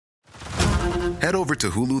Head over to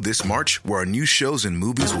Hulu this March, where our new shows and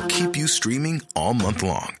movies will keep you streaming all month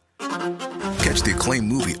long. Catch the acclaimed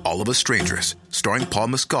movie All of Us Strangers, starring Paul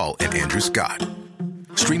Mescal and Andrew Scott.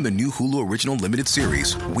 Stream the new Hulu original limited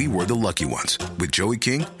series We Were the Lucky Ones with Joey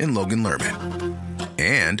King and Logan Lerman.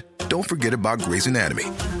 And don't forget about Grey's Anatomy.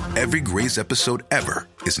 Every Grey's episode ever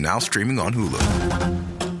is now streaming on Hulu.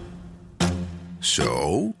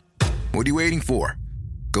 So, what are you waiting for?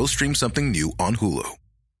 Go stream something new on Hulu.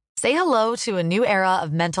 Say hello to a new era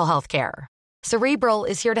of mental health care. Cerebral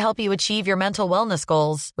is here to help you achieve your mental wellness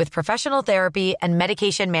goals with professional therapy and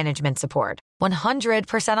medication management support.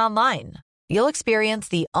 100% online. You'll experience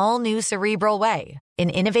the all-new Cerebral Way,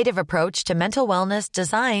 an innovative approach to mental wellness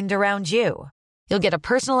designed around you. You'll get a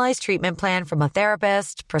personalized treatment plan from a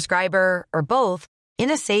therapist, prescriber, or both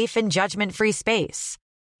in a safe and judgment-free space.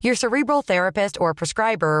 Your Cerebral therapist or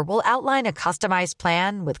prescriber will outline a customized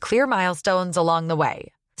plan with clear milestones along the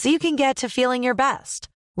way, so you can get to feeling your best.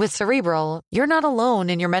 With Cerebral, you're not alone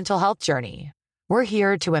in your mental health journey. We're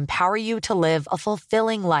here to empower you to live a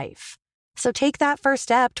fulfilling life. So take that first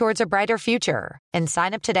step towards a brighter future and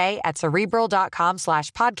sign up today at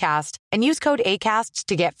Cerebral.com/podcast and use code ACAST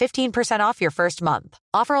to get 15% off your first month.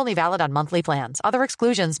 Offer only valid on monthly plans. Other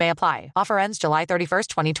exclusions may apply. Offer ends July 31st,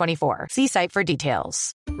 2024. See site for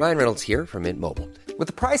details. Ryan Reynolds here from Mint Mobile. With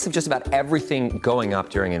the price of just about everything going up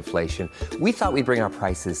during inflation, we thought we'd bring our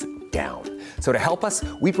prices down. So to help us,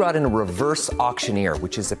 we brought in a reverse auctioneer,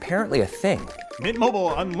 which is apparently a thing. Mint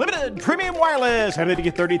Mobile Unlimited Premium Wireless. How to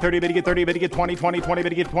get 30, 30, bit to get 30, bit to get 20, 20, 20, bit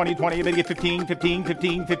to get 20, 20, bit to get 15, 15,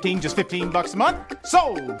 15, 15, just $15 a month?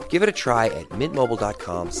 Sold! Give it a try at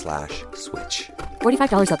mintmobile.com/switch.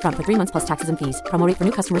 $45 up front for 3 months plus taxes and fees. Promo rate for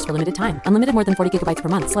new customers for limited time. Unlimited more than 40 gigabytes per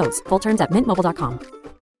month. Slows full terms at mintmobile.com.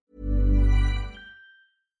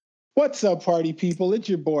 What's up, party people? It's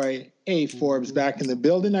your boy, A. Forbes, back in the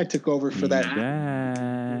building. I took over for that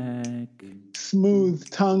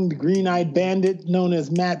smooth-tongued, green-eyed bandit known as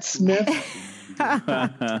Matt Smith.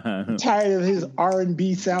 Tired of his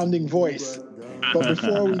R&B sounding voice. But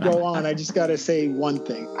before we go on, I just got to say one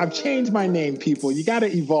thing. I've changed my name, people. You got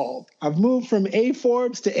to evolve. I've moved from A.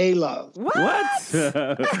 Forbes to A. Love. What?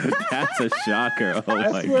 That's a shocker. Oh,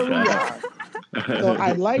 that's where we are. So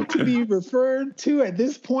I'd like to be referred to at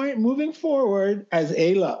this point, moving forward, as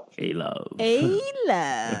A. Love. A. Love. A.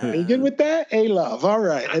 Love. Are you good with that? A. Love. All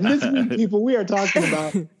right. And this week, people, we are talking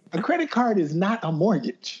about a credit card is not a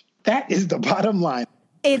mortgage. That is the bottom line.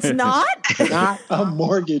 It's not? Not a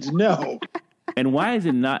mortgage, no. And why is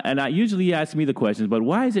it not? And I usually ask me the questions, but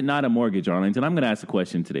why is it not a mortgage, Arlington? I'm going to ask the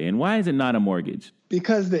question today. And why is it not a mortgage?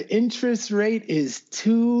 Because the interest rate is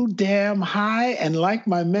too damn high. And like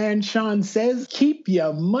my man Sean says, keep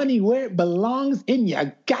your money where it belongs, in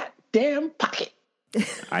your goddamn pocket.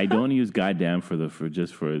 I don't use goddamn just to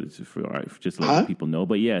let people know.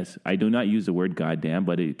 But yes, I do not use the word goddamn,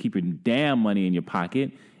 but keep your damn money in your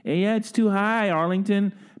pocket. And yeah, it's too high,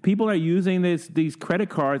 Arlington. People are using these credit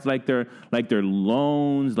cards like they're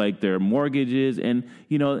loans, like they're mortgages, and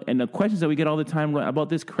the questions that we get all the time about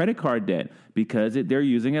this credit card debt, because they're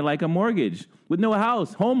using it like a mortgage with no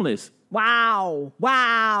house, homeless. Wow,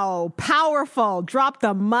 powerful. Drop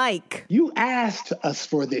the mic. You asked us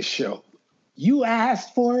for this show. You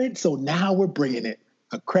asked for it, so now we're bringing it.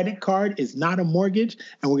 A credit card is not a mortgage,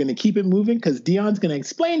 and we're going to keep it moving because Dion's going to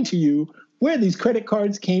explain to you where these credit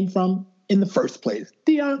cards came from in the first place.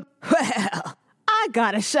 Dion? Well, I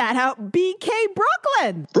got to shout out BK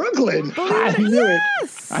Brooklyn. Brooklyn? I knew it.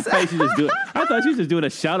 I thought she was just doing a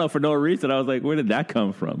shout out for no reason. I was like, where did that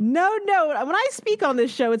come from? No. When I speak on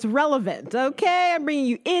this show, it's relevant, okay? I'm bringing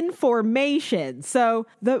you information. So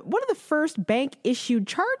one of the first bank-issued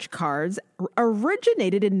charge cards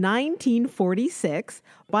originated in 1946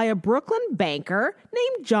 by a Brooklyn banker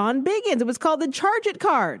named John Biggins. It was called the Charge It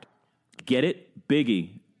card. Get it?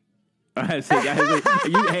 Biggie. Hey,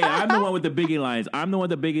 I'm the one with the Biggie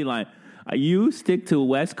lines. You stick to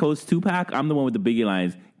West Coast Tupac. I'm the one with the Biggie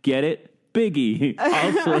lines. Get it? Biggie.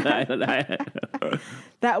 Also,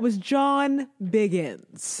 that was John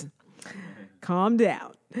Biggins. Calm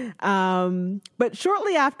down. But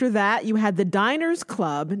shortly after that, you had the Diners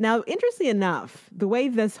Club. Now, interestingly enough, the way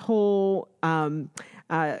this whole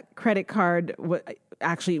credit card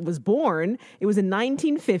actually was born, it was in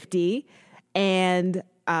 1950, and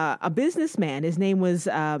a businessman, his name was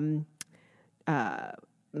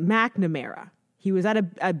McNamara. He was at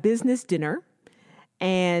a business dinner,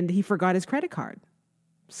 and he forgot his credit card.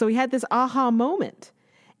 So he had this aha moment.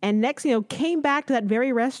 And next, came back to that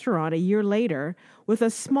very restaurant a year later with a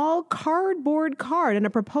small cardboard card and a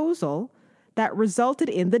proposal that resulted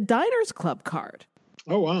in the Diners Club card.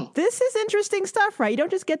 Oh, wow. This is interesting stuff, right? You don't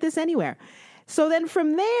just get this anywhere. So then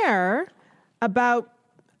from there, about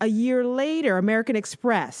a year later, American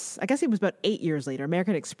Express, I guess it was about 8 years later,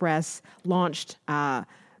 American Express launched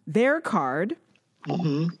their card,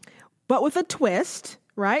 but with a twist,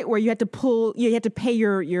 right? Where you had to pay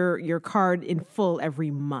your card in full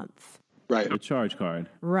every month. Right. A charge card.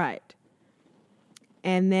 Right.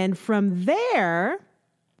 And then from there,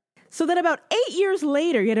 so then about 8 years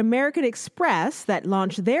later, you had American Express that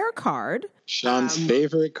launched their card. Sean's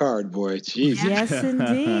favorite card, boy. Jeez. Yes,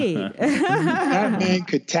 indeed. That man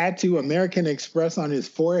could tattoo American Express on his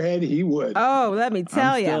forehead. He would. Oh, let me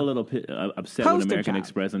tell you. I'm still a little upset Poster with American child.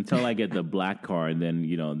 Express until I get the black card. Then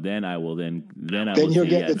then I will then I Then will you'll say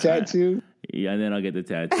get the yes. tattoo. Yeah, and then I'll get the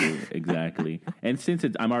tattoo. Exactly. And since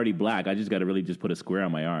I'm already black, I just got to really just put a square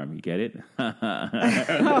on my arm. You get it?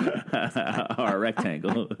 Or a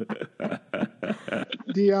rectangle.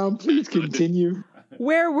 Dion, please continue.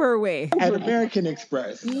 Where were we? At American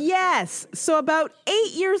Express. Yes. So about 8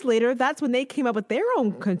 years later, that's when they came up with their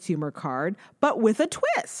own consumer card, but with a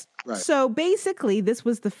twist. Right. So basically, this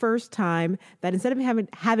was the first time that instead of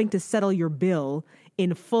having to settle your bill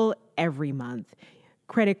in full every month,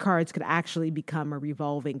 credit cards could actually become a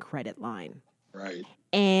revolving credit line. Right.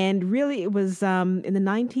 And really, it was in the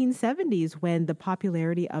 1970s when the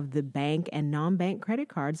popularity of the bank and non-bank credit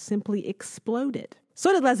cards simply exploded.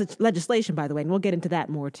 So did legislation, by the way, and we'll get into that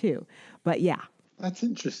more too. But yeah. That's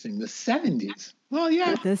interesting. The 70s. Well,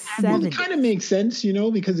 yeah. The Well, 70s. it kind of makes sense,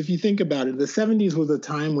 because if you think about it, the 70s was a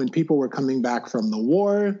time when people were coming back from the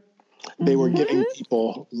war. They were giving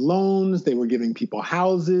people loans. They were giving people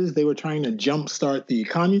houses. They were trying to jumpstart the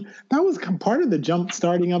economy. That was part of the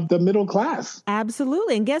jumpstarting of the middle class.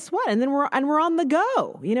 Absolutely. And guess what? And then we're on the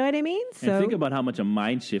go. You know what I mean? And think about how much a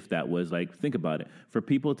mind shift that was. Like, think about it. For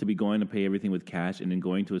people to be going to pay everything with cash and then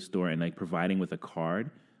going to a store and like providing with a card.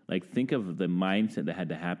 Like, think of the mindset that had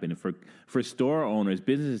to happen. And for store owners,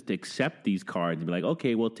 businesses to accept these cards and be like,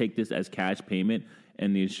 okay, we'll take this as cash payment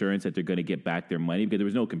and the insurance that they're going to get back their money, because there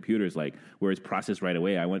was no computers like where it's processed right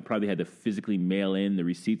away. Probably had to physically mail in the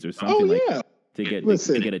receipts or something to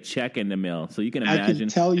get a check in the mail. So you can imagine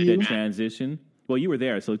that transition. Well, you were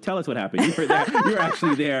there, so tell us what happened. You were there. You were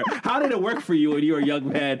actually there. How did it work for you when you were a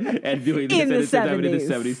young man and doing this in the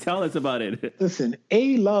 70s? Tell us about it. Listen,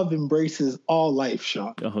 love embraces all life,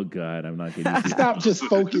 Sean. Oh, God, I'm not getting Stop just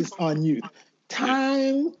focused on youth.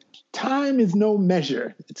 Time is no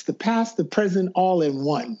measure. It's the past, the present, all in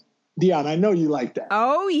one. Dion, I know you like that.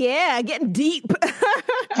 Oh, yeah, getting deep.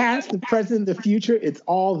 Past, the present, the future, it's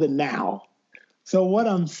all the now. So what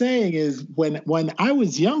I'm saying is when I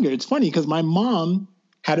was younger, it's funny because my mom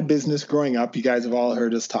had a business growing up. You guys have all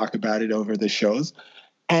heard us talk about it over the shows.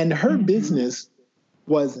 And her business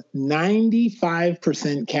was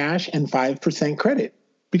 95% cash and 5% credit,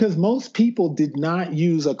 because most people did not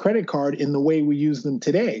use a credit card in the way we use them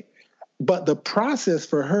today. But the process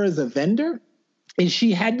for her as a vendor is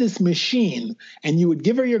she had this machine, and you would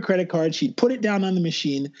give her your credit card, she'd put it down on the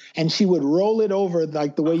machine, and she would roll it over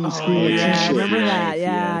like the way you screen a Yeah, t-shirt. remember that?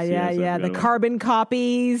 Yeah. The carbon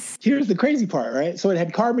copies. Here's the crazy part, right? So it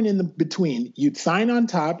had carbon in the between. You'd sign on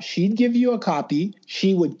top, she'd give you a copy,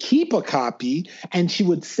 she would keep a copy, and she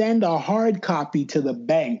would send a hard copy to the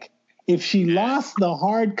bank. If she lost the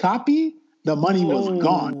hard copy, the money was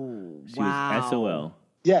gone. She was SOL.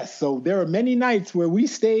 Yes, so there are many nights where we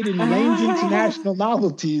stayed in Lane's International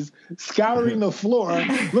Novelties, scouring the floor,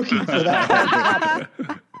 looking for that.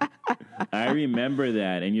 I remember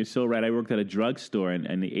that, and you're so right. I worked at a drugstore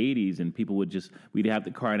in the 80s, and people we'd have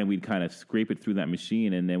the card, and we'd kind of scrape it through that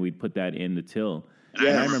machine, and then we'd put that in the till. Yes.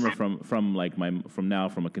 And I remember from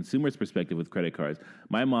a consumer's perspective with credit cards,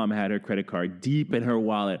 my mom had her credit card deep in her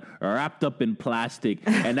wallet, wrapped up in plastic,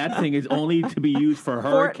 and that thing is only to be used for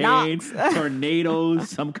hurricanes, tornadoes,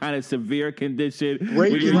 some kind of severe condition.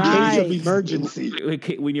 Break in case of emergency.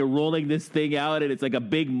 When you're rolling this thing out, and it's like a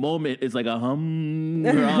big moment, it's like a hum.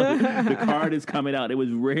 The card is coming out. It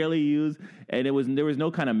was rarely used, and there was no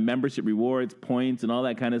kind of membership rewards, points, and all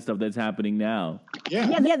that kind of stuff that's happening now.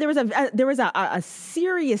 Yeah. There was a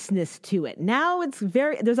seriousness to it. Now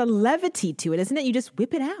there's a levity to it, isn't it? You just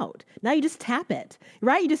whip it out. Now you just tap it,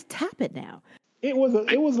 right? You just tap it now. It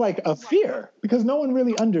was like a fear because no one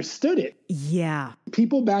really understood it. Yeah.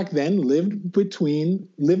 People back then lived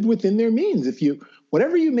within their means.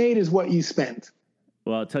 Whatever you made is what you spent.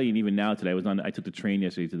 Well, I'll tell you, even now today, I took the train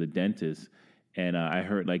yesterday to the dentist, and I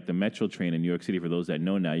heard like the Metro train in New York City, for those that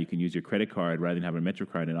know now, you can use your credit card rather than having a Metro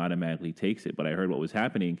card, and it automatically takes it. But I heard what was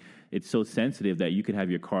happening. It's so sensitive that you could have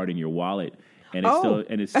your card in your wallet,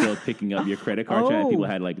 and it's still picking up your credit card. People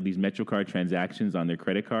had like these MetroCard transactions on their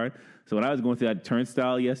credit card. So when I was going through that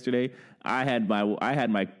turnstile yesterday, I had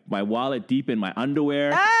my wallet deep in my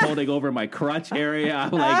underwear, holding over my crotch area.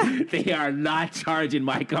 I'm like, they are not charging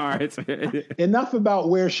my cards. Enough about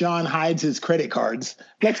where Sean hides his credit cards.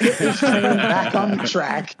 Let's get this train back on the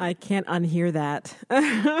track. I can't unhear that.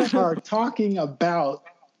 We are talking about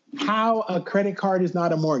how a credit card is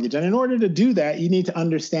not a mortgage. And in order to do that, you need to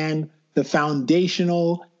understand the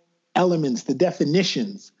foundational elements, the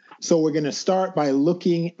definitions. So we're going to start by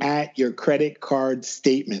looking at your credit card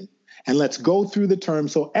statement. And let's go through the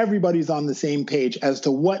terms so everybody's on the same page as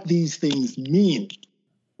to what these things mean.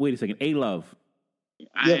 Wait a second. A-Love.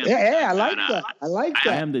 I like that.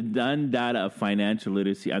 I am the Dun Dada of financial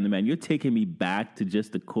literacy. I'm the man. You're taking me back to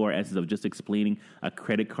just the core essence of just explaining a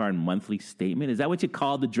credit card monthly statement. Is that what you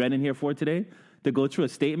called the dread in here for today? To go through a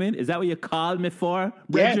statement? Is that what you called me for,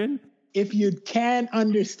 brethren? Yeah. If you can't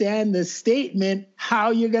understand the statement, how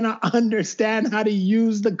are you going to understand how to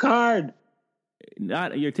use the card?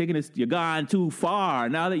 You're gone too far.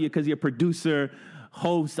 Now that because you're producer,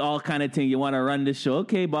 host, all kind of thing, you want to run the show.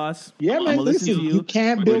 Okay, boss. Yeah, man, listen, you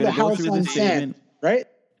can't build a house on sand, right?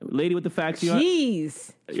 Lady with the facts,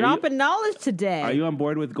 Jeez, dropping knowledge today. Are you on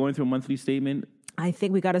board with going through a monthly statement? I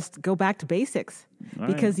think we got to go back to basics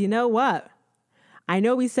because you know what? I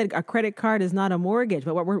know we said a credit card is not a mortgage,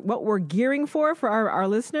 but what we're gearing for our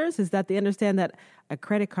listeners is that they understand that a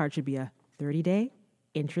credit card should be a 30-day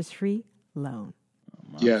interest-free loan.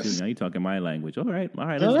 Yes. Now you're talking my language. All right.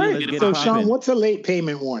 Let's get so, Sean, what's a late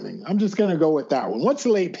payment warning? I'm just going to go with that one. What's a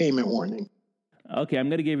late payment warning? Okay, I'm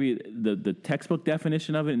going to give you the textbook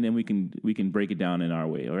definition of it, and then we can break it down in our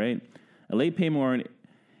way. All right. A late payment warning.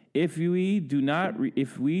 If we do not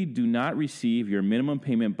receive your minimum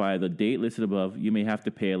payment by the date listed above, you may have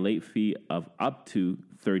to pay a late fee of up to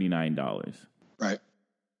 $39. Right.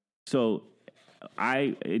 So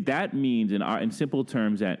that means in simple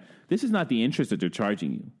terms that this is not the interest that they're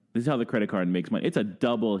charging you. This is how the credit card makes money. It's a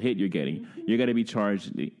double hit you're getting. You're going to be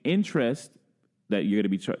charged the interest that you're going to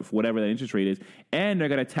be charged for whatever that interest rate is, and they're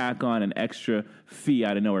going to tack on an extra fee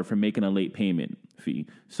out of nowhere for making a late payment fee.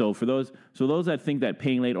 So for those that think that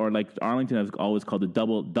paying late, or like Arlington has always called the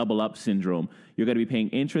double up syndrome, you're going to be paying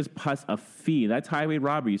interest plus a fee. That's highway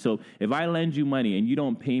robbery. So if I lend you money and you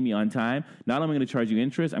don't pay me on time, not only am I going to charge you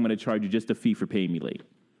interest, I'm going to charge you just a fee for paying me late.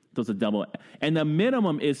 So it's a double, and the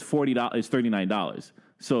minimum is $39.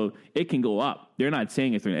 So it can go up. They're not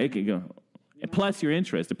saying it's $39. It can go plus your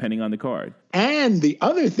interest depending on the card. And the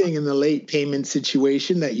other thing in the late payment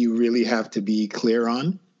situation that you really have to be clear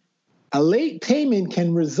on, a late payment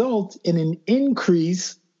can result in an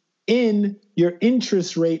increase in your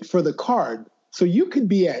interest rate for the card. So you could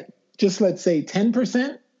be at just, let's say,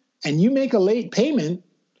 10%, and you make a late payment.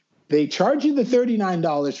 They charge you the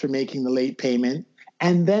 $39 for making the late payment,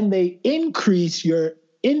 and then they increase your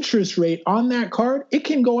interest rate on that card. It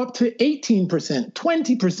can go up to 18%,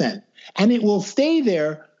 20%, and it will stay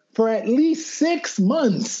there for at least 6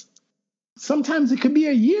 months. Sometimes it could be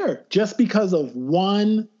a year just because of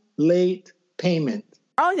one late payment.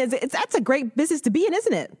 Oh, that's a great business to be in,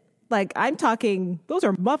 isn't it? Like, I'm talking, those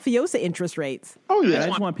are mafiosa interest rates. Oh, yeah. I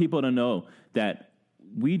just want people to know that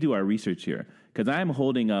we do our research here, because I'm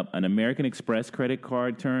holding up an American Express credit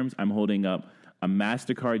card terms. I'm holding up a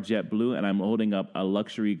MasterCard JetBlue, and I'm holding up a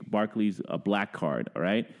luxury Barclays a Black Card, all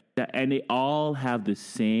right? And they all have the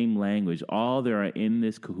same language. All they are in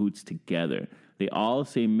this cahoots together. They all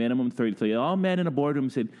say minimum 30. So they all met in a boardroom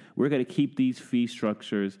and said, we're going to keep these fee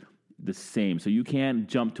structures the same. So you can't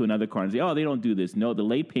jump to another card and say, oh, they don't do this. No, the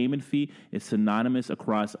late payment fee is synonymous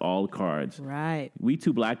across all cards. Right. We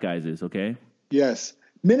two black guys is, okay? Yes.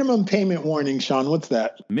 Minimum payment warning, Sean. What's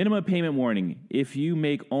that? Minimum payment warning. If you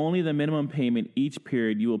make only the minimum payment each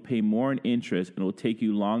period, you will pay more in interest, and it will take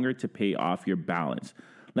you longer to pay off your balance.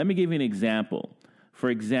 Let me give you an example. For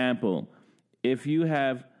example, if you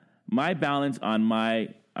have my balance on my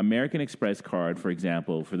American Express card, for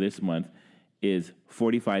example, for this month is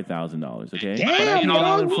 $45,000, okay? Damn, but I pay it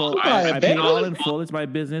all in full. I pay it all in full. full. It's my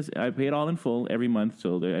business. I pay it all in full every month,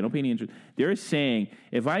 so I don't pay any interest. They're saying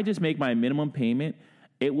if I just make my minimum payment,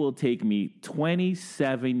 it will take me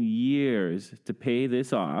 27 years to pay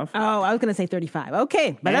this off. Oh, I was going to say 35.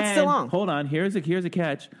 Okay, but that's still long. Hold on. Here's a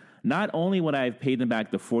catch. Not only would I have paid them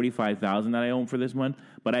back the $45,000 that I own for this month,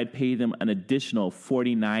 but I'd pay them an additional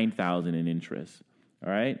 $49,000 in interest.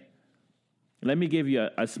 All right? Let me give you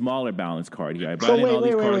a smaller balance card here. I brought in all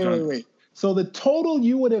these cards. Wait. So the total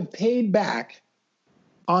you would have paid back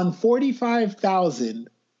on $45,000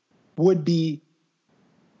 would be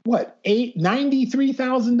what?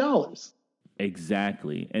 $93,000.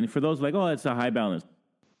 Exactly. And for those like, oh, it's a high balance.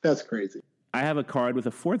 That's crazy. I have a card with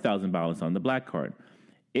a 4,000 balance on the black card.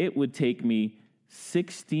 It would take me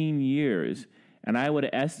 16 years, and I would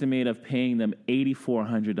estimate of paying them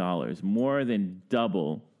 $8,400, more than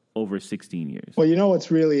double over 16 years. Well, you know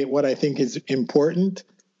what I think is important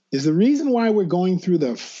is the reason why we're going through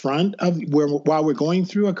the front of while we're going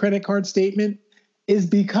through a credit card statement is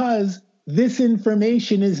because this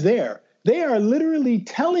information is there. They are literally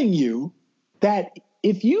telling you that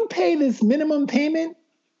if you pay this minimum payment,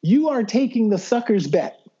 you are taking the sucker's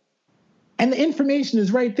bet. And the information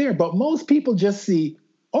is right there. But most people just see,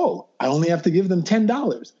 oh, I only have to give them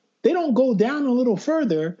 $10. They don't go down a little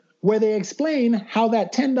further where they explain how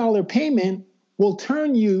that $10 payment will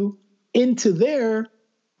turn you into their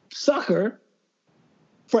sucker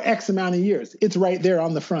for X amount of years. It's right there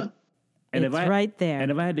on the front. And it's right there.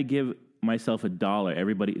 And if I had to give myself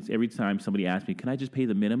 $1, every time somebody asked me, can I just pay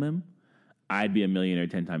the minimum? I'd be a millionaire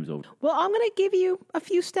 10 times over. Well, I'm going to give you a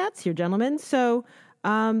few stats here, gentlemen. So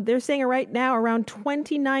they're saying right now around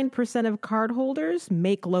 29% of cardholders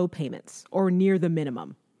make low payments or near the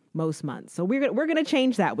minimum most months. So we're going to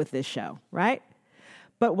change that with this show, right?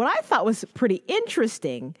 But what I thought was pretty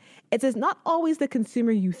interesting is it's not always the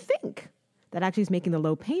consumer you think that actually is making the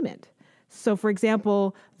low payment. So, for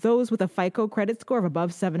example, those with a FICO credit score of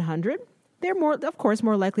above 700, they're more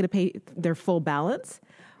likely to pay their full balance.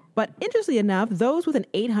 But interestingly enough, those with an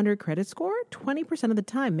 800 credit score, 20% of the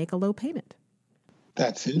time make a low payment.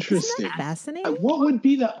 That's interesting. Isn't that fascinating? What would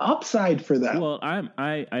be the upside for that? Well,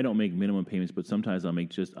 I don't make minimum payments, but sometimes I'll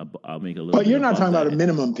make a little. But you're not talking about a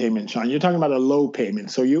minimum payment, Sean. You're talking about a low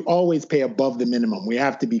payment. So you always pay above the minimum. We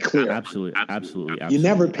have to be clear. Absolutely. You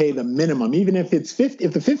never pay the minimum, even if it's 50.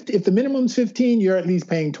 If the minimum's 15, you're at least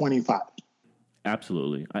paying 25.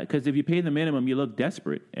 Absolutely, because if you pay the minimum, you look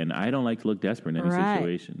desperate, and I don't like to look desperate in any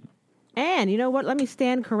situation. And you know what? Let me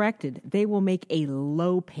stand corrected. They will make a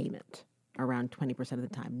low payment around 20% of the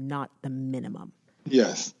time, not the minimum.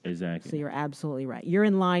 Yes, exactly. So you're absolutely right. You're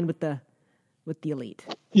in line with the elite.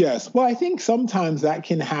 Yes. Well, I think sometimes that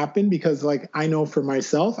can happen because, like, I know for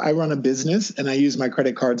myself, I run a business and I use my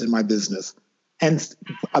credit cards in my business, and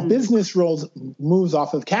a business moves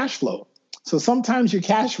off of cash flow. So sometimes you're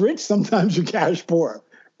cash rich, sometimes you're cash poor,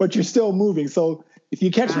 but you're still moving. So if you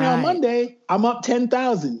catch me on Monday, I'm up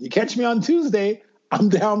 10,000. You catch me on Tuesday, I'm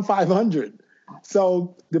down 500.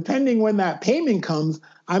 So depending when that payment comes,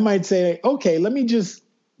 I might say, okay, let me just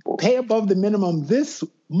pay above the minimum this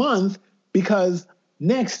month because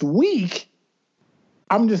next week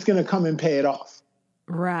I'm just going to come and pay it off.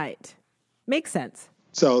 Right. Makes sense.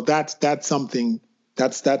 So that's something.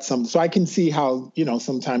 That's something. So I can see how,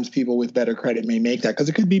 sometimes people with better credit may make that because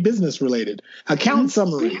it could be business related. Account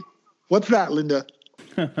summary. What's that, Linda?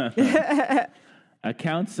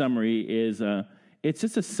 Account summary is it's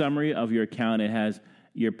just a summary of your account. It has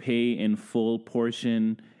your pay in full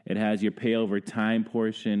portion. It has your pay over time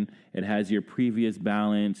portion. It has your previous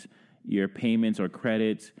balance, your payments or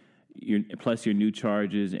credits, plus your new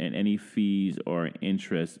charges and any fees or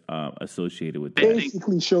interest associated with that.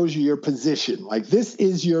 Basically shows you your position. Like, this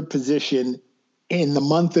is your position in the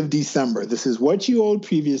month of December. This is what you owed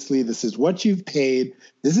previously. This is what you've paid.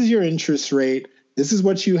 This is your interest rate. This is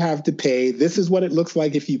what you have to pay. This is what it looks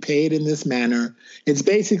like if you pay it in this manner. It's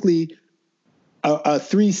basically a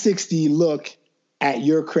 360 look at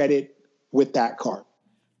your credit with that card.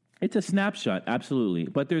 It's a snapshot, absolutely.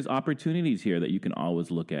 But there's opportunities here that you can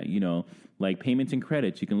always look at, like payments and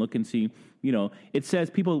credits. You can look and see, it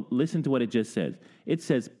says, people listen to what it just says. It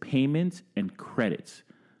says payments and credits.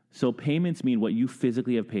 So payments mean what you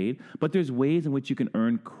physically have paid, but there's ways in which you can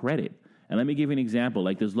earn credit. And let me give you an example,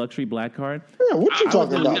 like this luxury black card. Yeah, what you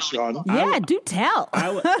talking about, Sean? Yeah, do tell.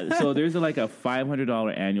 So there's like a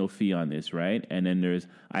 $500 annual fee on this, right? And then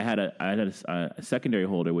I had a secondary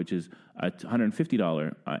holder, which is a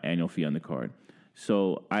 $150 annual fee on the card.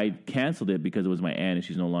 So I canceled it because it was my aunt and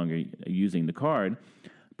she's no longer using the card.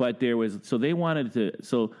 But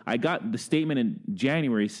so I got the statement in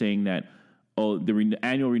January saying that, the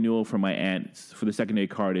annual renewal for my aunt for the secondary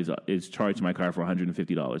card is charged to my card for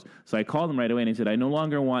 $150. So I called them right away and I said, I no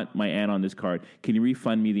longer want my aunt on this card. Can you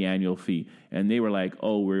refund me the annual fee? And they were like,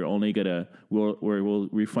 we're only we'll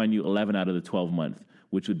refund you 11 out of the 12 months,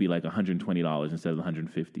 which would be like $120 instead of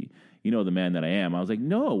 $150. You know the man that I am. I was like,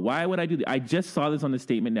 no, why would I do that? I just saw this on the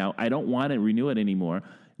statement now. I don't want to renew it anymore.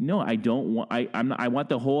 No, I don't want. I want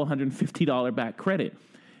the whole $150 back credit.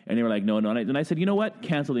 And they were like, no. And I said, you know what?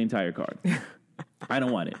 Cancel the entire card. I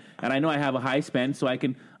don't want it. And I know I have a high spend, so I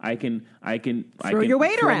can throw your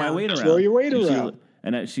weight around. Throw your weight around.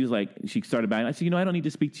 And she was like, she started backing. I said, I don't need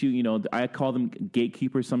to speak to you. I call them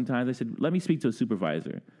gatekeepers sometimes. I said, let me speak to a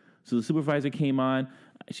supervisor. So the supervisor came on.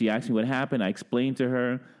 She asked me what happened. I explained to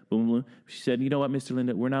her. Boom, boom. She said, you know what, Mr.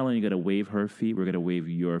 Linda, we're not only going to waive her fee, we're going to waive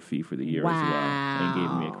your fee for the year as well. And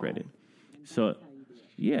gave me a credit. So,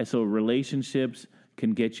 so relationships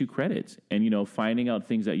can get you credits. And, finding out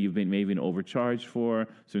things that you've maybe been overcharged for,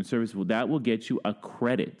 certain services, that will get you a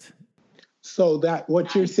credit. So that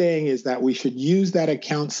what you're saying is that we should use that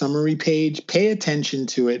account summary page, pay attention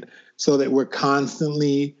to it so that we're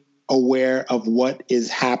constantly aware of what is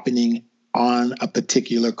happening on a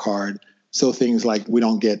particular card. So things like we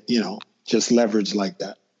don't get, just leverage like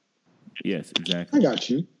that. Yes, exactly. I got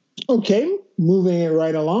you. Okay, moving it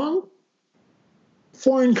right along.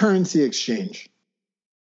 Foreign currency exchange.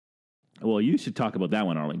 Well, you should talk about that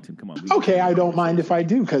one, Arlington. Come on. Okay, I don't mind if I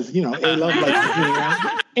do because, A-Love likes moving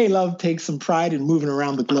around. A-Love takes some pride in moving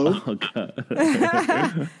around the globe. Oh,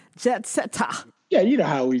 God. Jet setter. Yeah, you know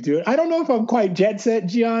how we do it. I don't know if I'm quite jet set,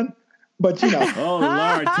 Gian, but Oh,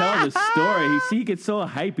 Lord, tell the story. He gets so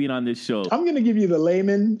hype being on this show. I'm going to give you the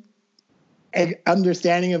layman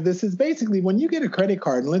understanding of this. Is basically when you get a credit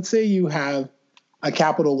card, and let's say you have a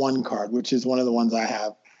Capital One card, which is one of the ones I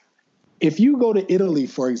have. If you go to Italy,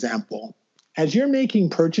 for example, as you're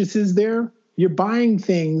making purchases there, you're buying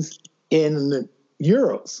things in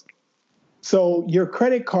euros. So your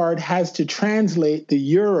credit card has to translate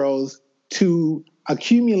the euros to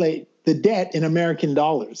accumulate the debt in American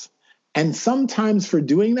dollars. And sometimes for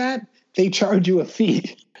doing that, they charge you a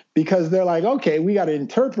fee because they're like, okay, we got to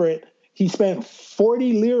interpret. He spent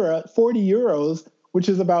 40 euros, which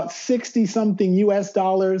is about 60 something US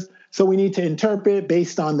dollars. So we need to interpret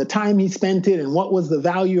based on the time he spent it and what was the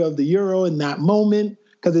value of the euro in that moment,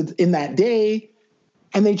 because it's in that day,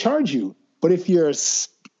 and they charge you. But if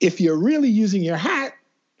you're really using your hat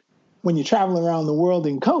when you travel around the world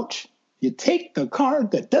in coach, you take the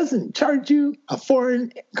card that doesn't charge you a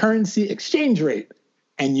foreign currency exchange rate,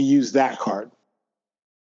 and you use that card.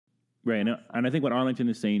 Right, and I think what Arlington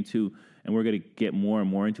is saying too, and we're going to get more and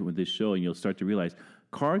more into it with this show, and you'll start to realize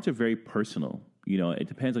cards are very personal. It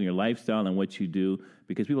depends on your lifestyle and what you do,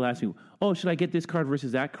 because people ask me, oh, should I get this card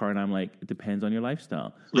versus that card? And I'm like, it depends on your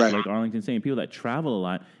lifestyle. Right. Like Arlington's saying, people that travel a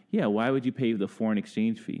lot, why would you pay the foreign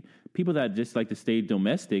exchange fee? People that just like to stay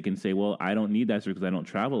domestic and say, well, I don't need that because I don't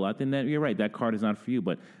travel a lot, then you're right, that card is not for you.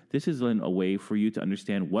 But this is a way for you to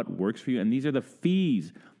understand what works for you. And these are the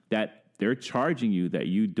fees that they're charging you that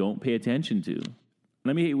you don't pay attention to.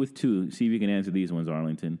 Let me hit you with two. See if you can answer these ones,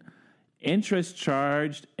 Arlington. Interest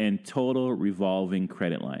charged and total revolving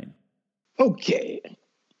credit line. Okay.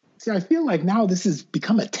 See, I feel like now this has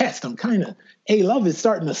become a test. I'm kind of, A-Love is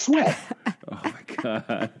starting to sweat. Oh, my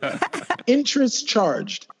God. Interest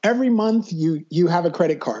charged. Every month you have a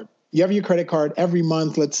credit card. You have your credit card every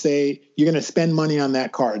month. Let's say you're going to spend money on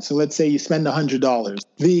that card. So let's say you spend $100.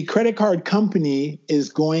 The credit card company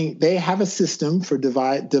they have a system for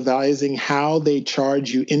devising how they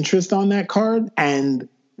charge you interest on that card. And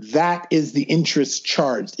that is the interest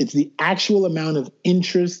charged. It's the actual amount of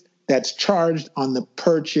interest that's charged on the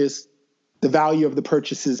purchase, the value of the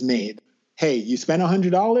purchases made. Hey, you spent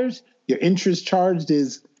 $100, your interest charged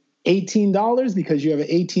is $18 because you have an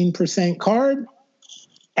 18% card,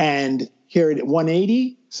 and here it is,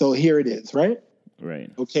 $180, so here it is, right? Right.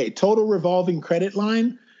 Okay, total revolving credit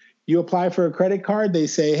line. You apply for a credit card, they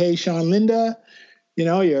say, hey, Sean Linda,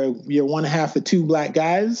 you're one half of two black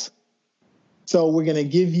guys. So we're going to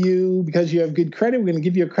give you, because you have good credit, we're going to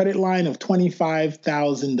give you a credit line of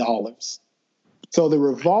 $25,000. So the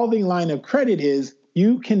revolving line of credit is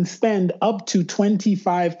you can spend up to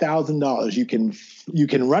 $25,000. You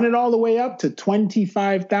can run it all the way up to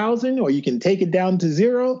 $25,000, or you can take it down to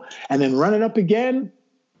zero and then run it up again,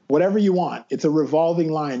 whatever you want. It's a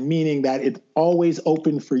revolving line, meaning that it's always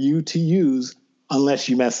open for you to use unless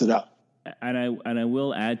you mess it up. And I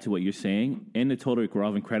will add to what you're saying. In the total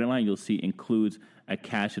revolving credit line, you'll see includes a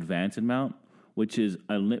cash advance amount, which is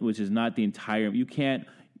not the entire. You can't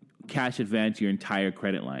cash advance your entire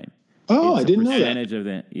credit line. Oh, I didn't know that. Percentage of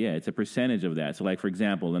that. Yeah, it's a percentage of that. So, like for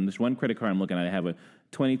example, in this one credit card I'm looking at, I have a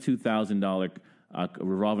 $22,000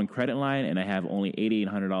 revolving credit line, and I have only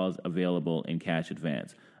 $8,800 available in cash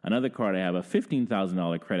advance. Another card, I have a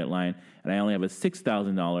 $15,000 credit line, and I only have a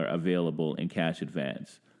 $6,000 available in cash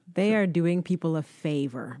advance. They are doing people a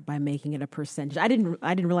favor by making it a percentage. I didn't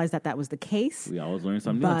realize that was the case. We always learn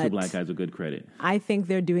something new. Two black guys with good credit. I think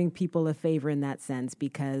they're doing people a favor in that sense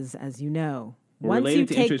because, as you know, once you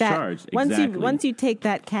take that, once you take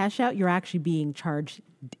that cash out, you're actually being charged.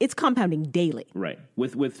 It's compounding daily. Right.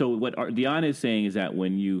 So what Dion is saying is that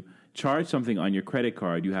when you charge something on your credit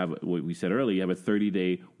card, you have what we said earlier, you have a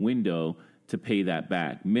 30-day window to pay that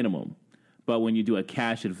back, minimum. But when you do a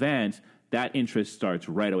cash advance, that interest starts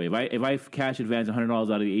right away. If I cash advance $100 out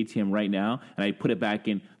of the ATM right now and I put it back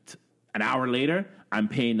in an hour later, I'm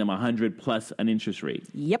paying them 100 plus an interest rate.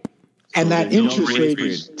 Yep. And that interest rate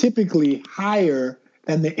is typically higher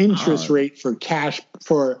than the interest rate for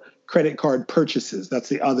credit card purchases. That's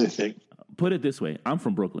the other thing. Put it this way. I'm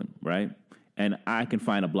from Brooklyn, right? And I can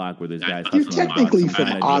find a block where there's guys You're hustling. technically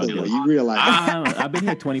from Ottawa. You realize that. I've been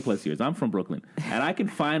here 20 plus years. I'm from Brooklyn. And I can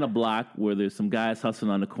find a block where there's some guys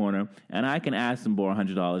hustling on the corner, and I can ask them borrow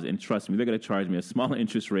 $100, and trust me, they're going to charge me a smaller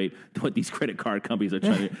interest rate than what these credit card companies are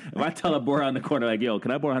trying to. If I tell a boy on the corner, like, yo,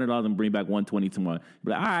 can I borrow $100 and bring back $120 tomorrow?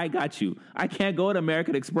 Be like, all right, got you. I can't go to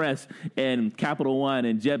American Express and Capital One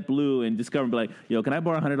and JetBlue and Discover and be like, yo, can I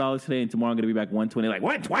borrow $100 today and tomorrow I'm going to be back $120? Like,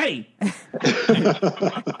 $120?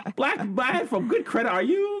 Black from good credit. Are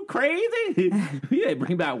you crazy? Yeah,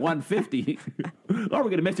 bring back $150. Oh, we're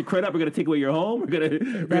gonna mess your credit up. We're gonna take away your home. We're gonna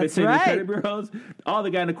take your credit bureaus. All the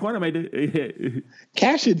guy in the corner might do.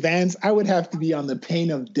 Cash advance. I would have to be on the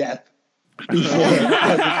pain of death before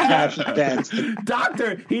cash advance.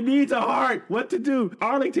 Doctor, he needs a heart. What to do?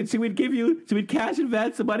 Arlington, should we cash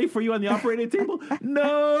advance the money for you on the operating table?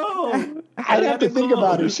 No. I'd have to think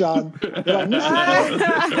about it, Sean. Like,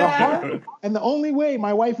 the heart, and the only way,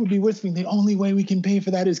 my wife would be whispering, the only way we can pay for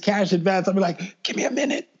that is cash advance. I'd be like, give me a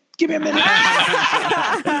minute. I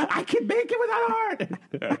can make it without heart.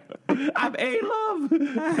 I'm A-love.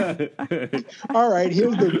 All right,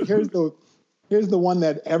 here's the one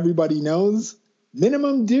that everybody knows: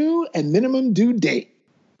 minimum due and minimum due date.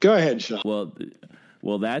 Go ahead, Sean.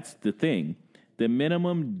 Well, that's the thing. The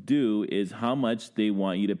minimum due is how much they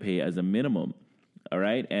want you to pay as a minimum. All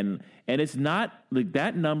right, and it's not like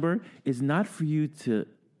that number is not for you to.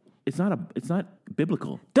 It's not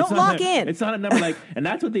biblical. Don't lock in. It's not a number like, and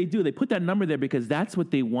that's what they do. They put that number there because that's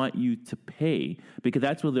what they want you to pay, because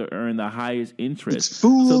that's where they earn the highest interest. It's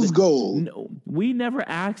fool's gold. No, we never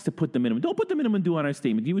asked to put the minimum. Don't put the minimum due on our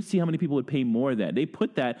statement. You would see how many people would pay more than that. They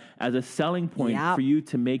put that as a selling point for you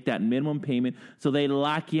to make that minimum payment. So they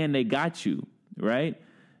lock you in. They got you, right?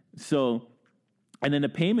 So, and then the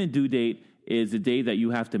payment due date is the day that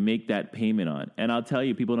you have to make that payment on. And I'll tell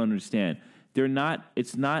you, people don't understand.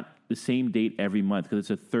 It's not the same date every month because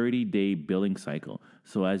it's a 30-day billing cycle.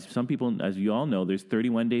 So as you all know, there's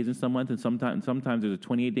 31 days in some months, and sometimes there's a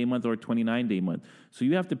 28-day month or a 29-day month. So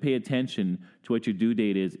you have to pay attention to what your due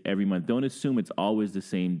date is every month. Don't assume it's always the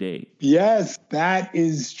same day. Yes, that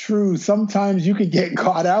is true. Sometimes you could get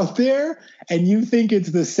caught out there and you think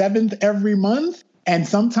it's the 7th every month. And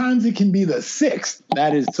sometimes it can be the 6th.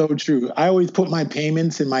 That is so true. I always put my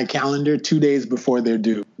payments in my calendar 2 days before they're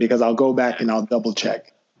due because I'll go back and I'll double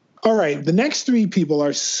check. All right. The next 3 people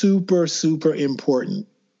are super, super important.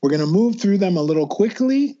 We're going to move through them a little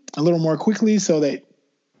more quickly so that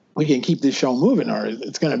we can keep this show moving, or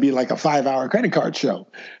it's going to be like a 5-hour credit card show.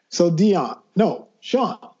 So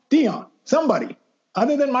Sean, Dion, somebody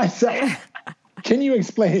other than myself, can you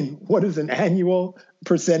explain what is an annual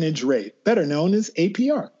percentage rate, better known as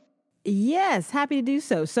APR? Yes, happy to do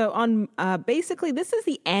so. So on basically, this is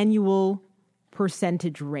the annual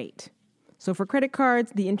percentage rate. So for credit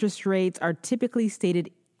cards, the interest rates are typically stated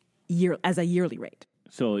as a yearly rate.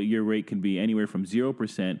 So your rate can be anywhere from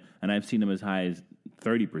 0%, and I've seen them as high as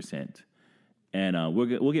 30%. And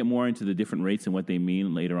we'll get more into the different rates and what they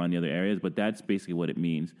mean later on in the other areas, but that's basically what it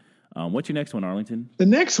means. What's your next one, Arlington? The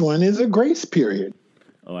next one is a grace period.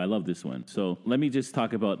 Oh, I love this one. So let me just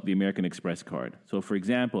talk about the American Express card. So, for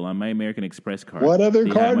example, on my American Express card... What other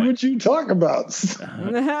card would you talk about?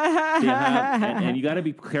 And you got to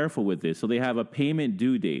be careful with this. So they have a payment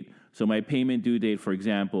due date. So my payment due date, for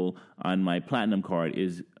example, on my Platinum card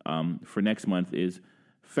is for next month is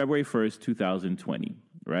February 1st, 2020,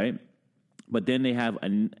 right? But then they have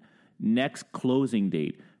a next closing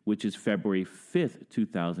date, which is February 5th,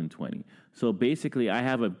 2020. So basically, I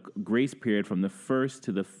have a grace period from the 1st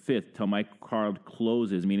to the 5th till my card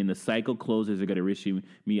closes, meaning the cycle closes, they're going to issue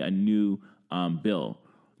me a new bill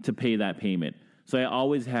to pay that payment. So I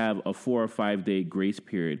always have a 4 or 5 day grace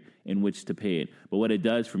period in which to pay it. But what it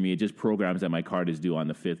does for me, it just programs that my card is due on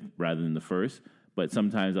the 5th rather than the 1st. But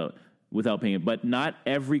sometimes without paying it. But not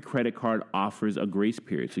every credit card offers a grace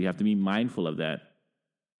period, so you have to be mindful of that.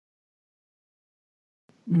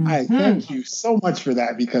 I thank you so much for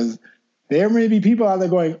that, because there may be people out there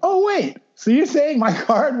going, oh, wait, so you're saying my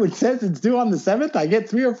card, which says it's due on the 7th, I get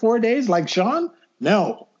 3 or 4 days like Sean?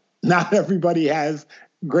 No, not everybody has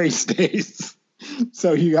grace days.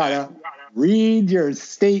 So you got to read your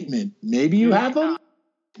statement. Maybe you have them,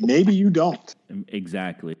 Maybe you don't.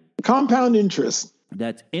 Exactly. Compound interest.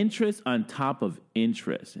 That's interest on top of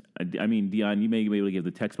interest. I mean, Dion, you may be able to give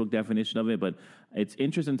the textbook definition of it, but it's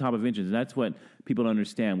interest on top of interest. And that's what people don't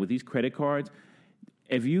understand. With these credit cards,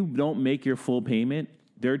 if you don't make your full payment,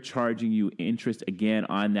 they're charging you interest again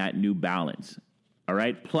on that new balance. All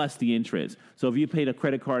right, plus the interest. So if you paid a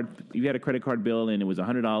credit card, you had a credit card bill and it was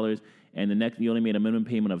 $100, and the next you only made a minimum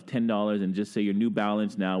payment of $10, and just say your new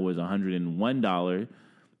balance now was $101,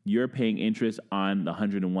 you're paying interest on the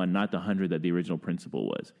 101, not the 100 that the original principal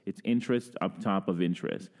was. It's interest up top of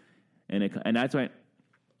interest, and that's why.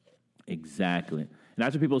 Exactly. And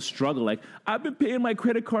that's where people struggle. Like, I've been paying my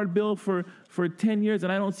credit card bill for 10 years,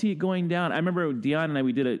 and I don't see it going down. I remember Dion and I,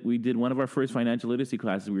 we did one of our first financial literacy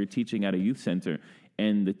classes. We were teaching at a youth center,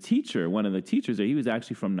 and the teacher, one of the teachers there, he was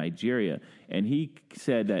actually from Nigeria, and he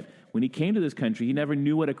said that when he came to this country, he never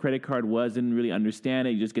knew what a credit card was, didn't really understand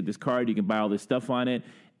it. You just get this card, you can buy all this stuff on it.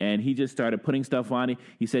 And he just started putting stuff on it.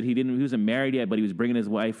 He said he wasn't married yet, but he was bringing his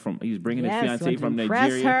fiancée from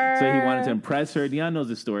Nigeria. So he wanted to impress her. Dion knows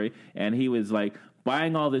the story. And he was like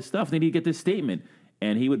buying all this stuff. Then he'd get this statement.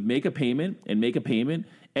 And he would make a payment. And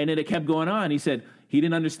then it kept going on. He said he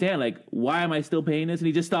didn't understand, like, why am I still paying this? And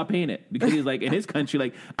he just stopped paying it. Because he's like, in his country,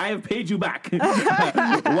 like, I have paid you back.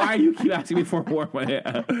 Why you keep asking me for more money?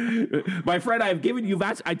 My friend, I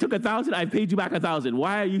took 1,000, I paid you back 1,000.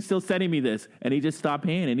 Why are you still sending me this? And he just stopped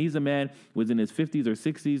paying. And he's a man, was in his 50s or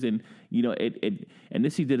 60s. And, you know, and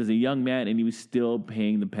this he did as a young man, and he was still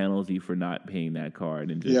paying the penalty for not paying that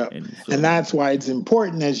card. And that's why it's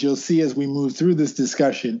important, as you'll see as we move through this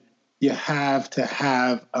discussion, you have to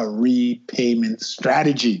have a repayment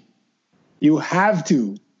strategy. You have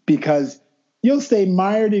to, because you'll stay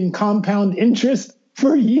mired in compound interest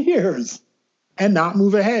for years and not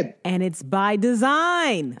move ahead. And it's by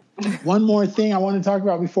design. One more thing I want to talk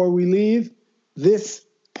about before we leave this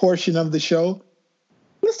portion of the show.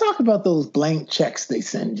 Let's talk about those blank checks they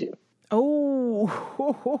send you.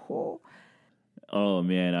 Oh,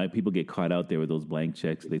 man, people get caught out there with those blank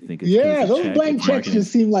checks. They think it's those blank checks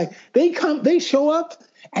just seem like they show up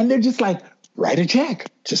and they're just like, write a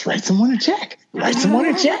check. Just write someone a check. Write someone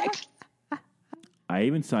a check. I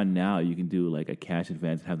even saw now you can do like a cash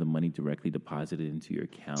advance and have the money directly deposited into your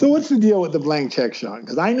account. So what's the deal with the blank check, Sean?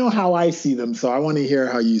 Because I know how I see them, so I want to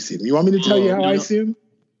hear how you see them. You want me to tell you how I see them?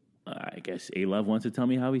 I guess A-Love wants to tell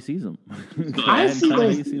me how he sees them. I see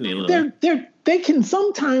those. They can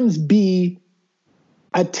sometimes be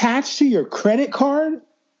attached to your credit card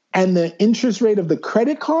and the interest rate of the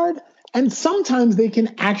credit card. And sometimes they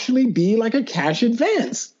can actually be like a cash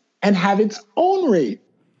advance and have its own rate.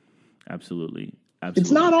 Absolutely.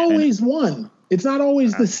 It's not always one. It's not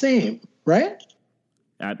always the same, right?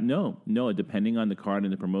 No, depending on the card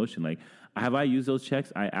and the promotion. Like, have I used those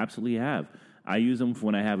checks? I absolutely have. I use them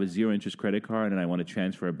when I have a zero interest credit card and I want to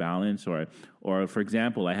transfer a balance, or for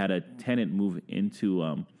example, I had a tenant move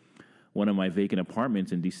into one of my vacant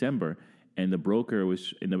apartments in December, and the broker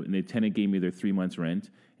was, and the tenant gave me their 3 months rent,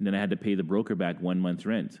 and then I had to pay the broker back 1 month's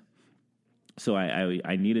rent. So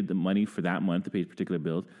I needed the money for that month to pay particular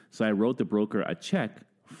bills. So I wrote the broker a check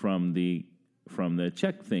from the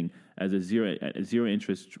check thing as a zero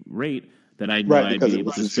interest rate that I knew I'd be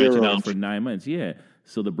able to stretch it out for 9 months. Yeah.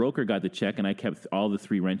 So the broker got the check, and I kept all the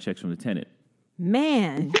 3 rent checks from the tenant.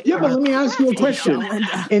 Man. Yeah, but let me ask you a question.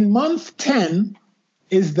 In month 10,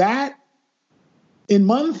 is that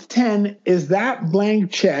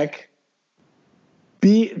blank check,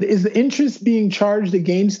 is the interest being charged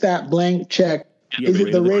against that blank check? Yeah, is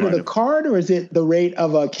it the rate of the card, or is it the rate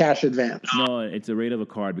of a cash advance? No, it's the rate of a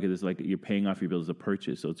card, because it's like you're paying off your bills as a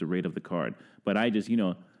purchase, so it's the rate of the card. But I just,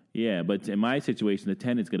 but in my situation, the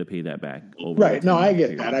tenant's going to pay that back. Right. No, I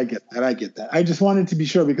get that. I get that. I just wanted to be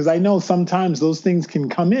sure, because I know sometimes those things can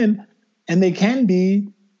come in and they can be,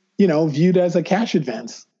 viewed as a cash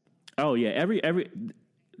advance. Oh yeah,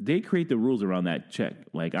 they create the rules around that check.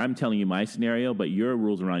 Like, I'm telling you my scenario, but your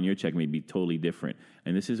rules around your check may be totally different.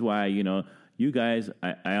 And this is why, you guys,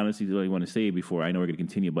 I honestly really want to say before I know we're going to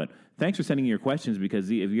continue, but thanks for sending your questions, because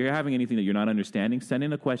if you're having anything that you're not understanding, send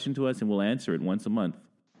in a question to us and we'll answer it once a month.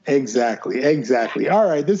 Exactly. All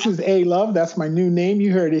right. This is A-Love. That's my new name.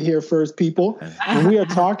 You heard it here first, people. And we are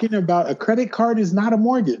talking about a credit card is not a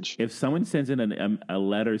mortgage. If someone sends in a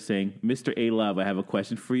letter saying, Mr. A-Love, I have a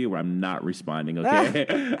question for you, I'm not responding,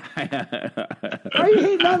 okay? Why are you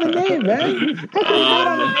hating on the name, man?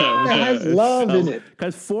 That has love in it.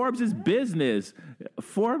 Because Forbes is business.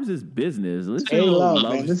 A-Love,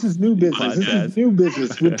 man. This is new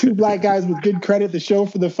business. With two black guys with good credit, the show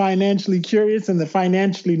for the financially curious and the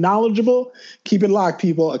financially knowledgeable. Keep it locked,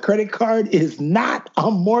 people. A credit card is not a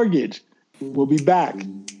mortgage. We'll be back.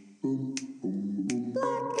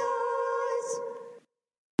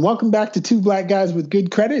 Welcome back to Two Black Guys with Good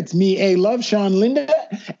Credit. It's me, A-Love, Sean Linda,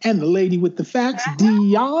 and the lady with the facts,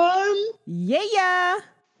 Dion. Yeah.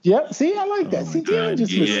 Yep, see, I like that. See, Dion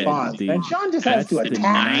just responds. And Sean just has to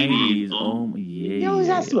attack. 90s. Oh, yeah. He always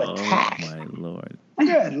has to attack. Oh, my Lord.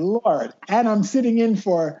 Good Lord. And I'm sitting in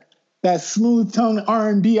for that smooth-tongued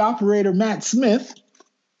R&B operator, Matt Smith.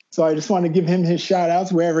 So I just want to give him his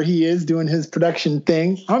shout-outs wherever he is doing his production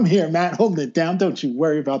thing. I'm here, Matt, holding it down. Don't you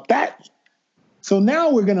worry about that. So now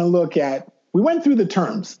we're going to look at, we went through the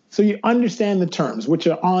terms. So you understand the terms, which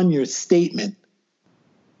are on your statement.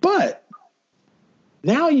 But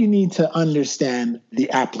now you need to understand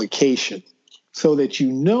the application so that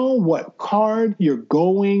you know what card you're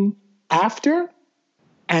going after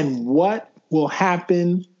and what will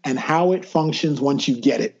happen and how it functions once you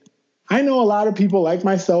get it. I know a lot of people like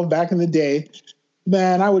myself back in the day,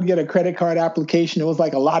 man, I would get a credit card application. It was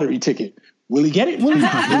like a lottery ticket. Will he get it? Will he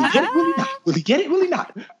not? Will he get it? Will he not? Will he get it? Will he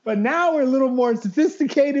not? But now we're a little more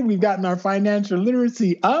sophisticated. We've gotten our financial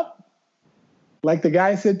literacy up. Like the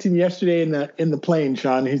guy said to me yesterday in the plane,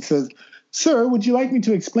 Sean, he says, "Sir, would you like me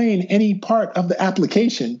to explain any part of the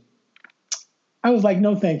application?" I was like,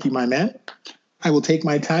 "No, thank you, my man. I will take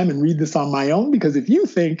my time and read this on my own, because if you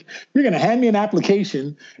think you're going to hand me an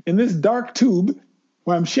application in this dark tube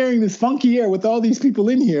where I'm sharing this funky air with all these people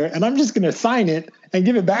in here, and I'm just going to sign it and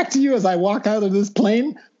give it back to you as I walk out of this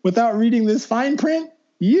plane without reading this fine print,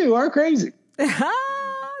 you are crazy."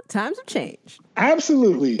 Times have changed.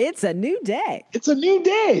 Absolutely. It's a new day. It's a new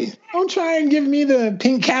day. Don't try and give me the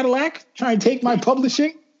pink Cadillac. Try and take my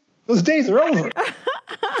publishing. Those days are over.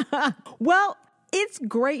 Well, it's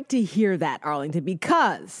great to hear that, Arlington,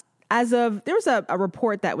 because there was a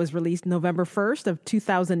report that was released November 1st of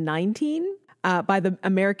 2019 by the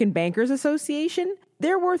American Bankers Association.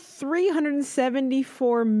 There were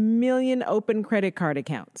 374 million open credit card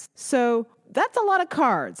accounts. So that's a lot of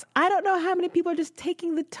cards. I don't know how many people are just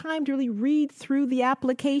taking the time to really read through the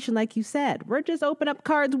application, like you said. We're just open up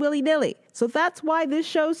cards willy-nilly. So that's why this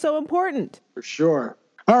show's so important. For sure.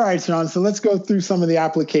 All right, Sean, so let's go through some of the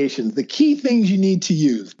applications. The key things you need to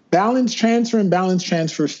use: balance transfer and balance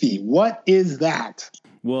transfer fee. What is that?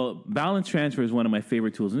 Well, balance transfer is one of my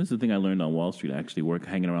favorite tools, and this is the thing I learned on Wall Street, actually,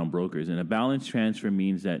 hanging around brokers. And a balance transfer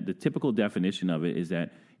means that the typical definition of it is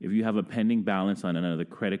that if you have a pending balance on another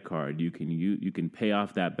credit card, you can pay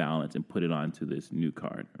off that balance and put it onto this new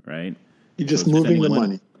card, right? You're just moving the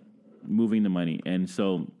money. Moving the money. And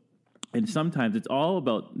sometimes it's all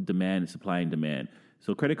about demand, supply and demand.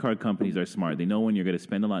 So credit card companies are smart. They know when you're going to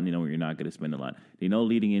spend a lot and they know when you're not going to spend a lot. They know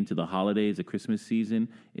leading into the holidays, the Christmas season,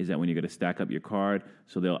 is that when you're going to stack up your card.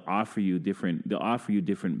 So they'll offer you different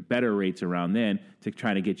better rates around then to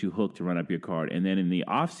try to get you hooked to run up your card. And then in the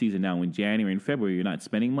off season now, when January and February you're not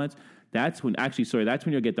spending much, that's when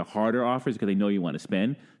you'll get the harder offers because they know you want to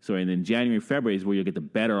spend. And then January and February is where you'll get the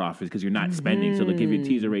better offers because you're not spending. So they'll give you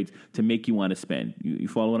teaser rates to make you want to spend. You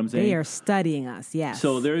follow what I'm saying? They are studying us, yes.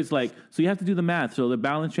 So so you have to do the math. So the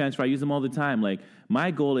balance transfer, I use them all the time. Like, my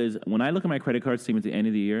goal is, when I look at my credit card statement at the end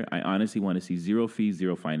of the year, I honestly want to see zero fees,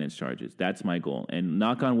 zero finance charges. That's my goal. And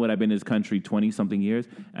knock on wood, I've been in this country 20-something years,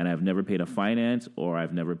 and I've never paid a finance or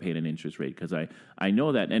I've never paid an interest rate because I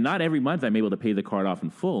know that. And not every month I'm able to pay the card off in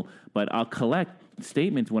full, but I'll collect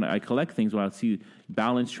statements when I collect things where I'll see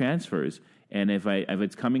balance transfers. And if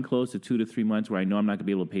it's coming close to 2 to 3 months where I know I'm not going to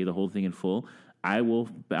be able to pay the whole thing in full, I will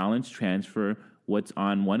balance transfer what's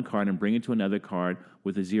on one card and bring it to another card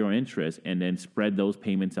with a zero interest, and then spread those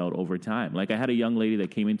payments out over time. Like, I had a young lady that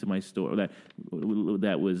came into my store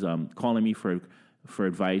that was calling me for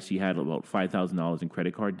advice. She had about $5,000 in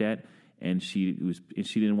credit card debt, and she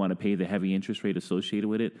didn't want to pay the heavy interest rate associated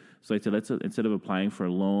with it. So I said, instead of applying for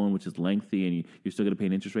a loan, which is lengthy, and you're still going to pay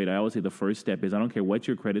an interest rate, I always say the first step is, I don't care what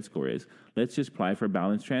your credit score is, let's just apply for a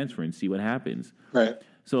balance transfer and see what happens. Right.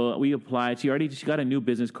 So we applied. She got a new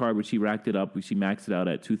business card, which she racked it up. She maxed it out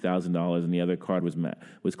at $2,000, and the other card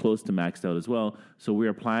was close to maxed out as well. So we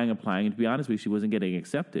were applying, and to be honest with you, she wasn't getting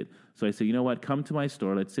accepted. So I said, you know what? Come to my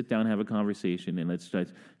store. Let's sit down and have a conversation, and let's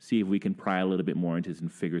see if we can pry a little bit more into this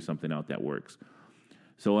and figure something out that works.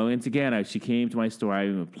 So once again, she came to my store. I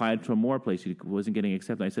applied to more place. She wasn't getting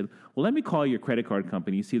accepted. I said, well, let me call your credit card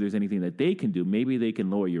company, see if there's anything that they can do. Maybe they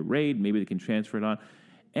can lower your rate. Maybe they can transfer it on.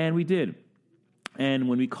 And we did. And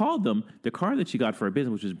when we called them, the card that she got for her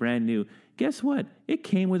business, which was brand new, guess what? It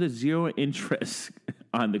came with a zero interest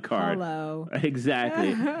on the card. Hello.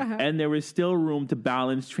 Exactly. And there was still room to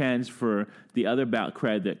balance transfer the other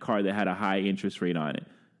credit card that had a high interest rate on it.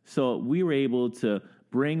 So we were able to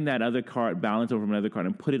bring that other card balance over from another card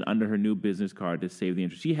and put it under her new business card to save the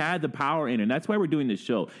interest. She had the power in her, and that's why we're doing this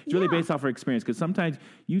show. It's really based off her experience, because sometimes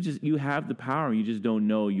you have the power and you just don't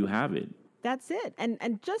know you have it. That's it.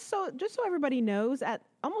 And just so everybody knows, at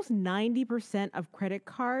almost 90% of credit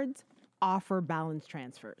cards offer balance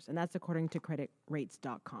transfers, and that's according to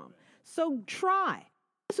creditrates.com. So try.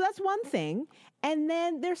 So that's one thing. And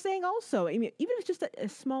then they're saying also, I mean, even if it's just a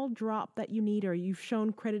small drop that you need, or you've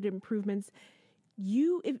shown credit improvements,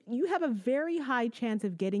 if you have a very high chance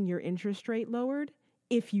of getting your interest rate lowered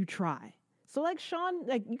if you try. So like Sean,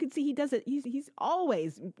 like you can see he does it. He's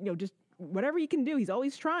always, just whatever he can do, he's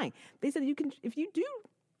always trying. They said if you do,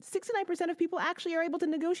 69% of people actually are able to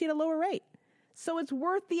negotiate a lower rate. So it's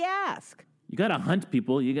worth the ask. You got to hunt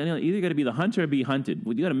people. You either got to be the hunter or be hunted.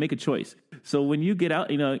 You got to make a choice. So when you get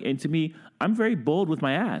out, and to me, I'm very bold with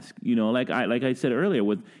my ask. Like I said earlier,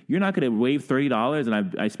 you're not going to waive $30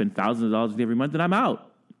 and I spend thousands of dollars every month, and I'm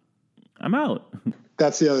out.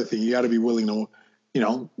 That's the other thing. You got to be willing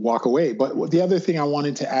to, walk away. But the other thing I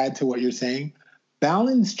wanted to add to what you're saying,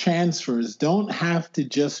 balance transfers don't have to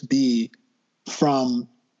just be from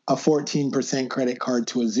a 14% credit card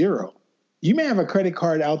to a 0. You may have a credit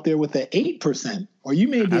card out there with an 8%, or you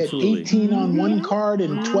may be at 18 on one card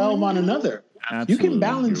and 12 on another. Absolutely. You can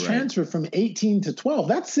balance transfer from 18 to 12.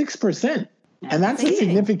 That's 6%. And that's a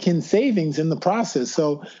significant savings in the process.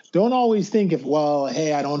 So don't always think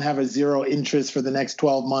hey, I don't have a 0 interest for the next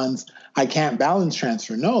 12 months, I can't balance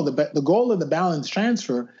transfer. No, the goal of the balance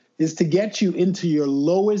transfer is to get you into your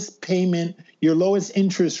lowest payment, your lowest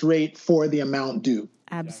interest rate for the amount due.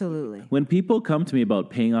 Absolutely. When people come to me about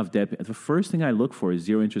paying off debt, the first thing I look for is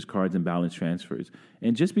 0 interest cards and balance transfers.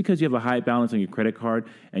 And just because you have a high balance on your credit card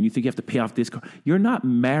and you think you have to pay off this card, you're not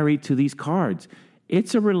married to these cards.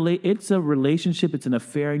 It's a relationship, it's an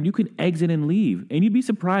affair, and you can exit and leave. And you'd be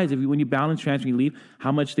surprised when you balance transfer and you leave,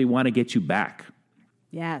 how much they want to get you back.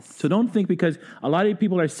 Yes. So don't think, because a lot of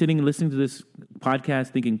people are sitting and listening to this podcast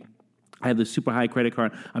thinking, I have this super high credit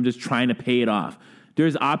card, I'm just trying to pay it off.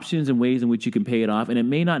 There's options and ways in which you can pay it off, and it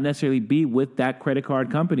may not necessarily be with that credit card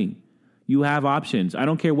company. You have options. I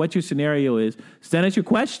don't care what your scenario is. Send us your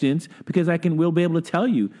questions, because we'll be able to tell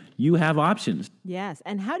you. You have options. Yes,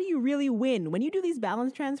 and how do you really win? When you do these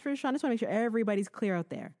balance transfers, Sean, I just want to make sure everybody's clear out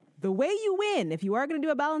there. The way you win, if you are going to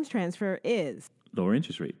do a balance transfer, is lower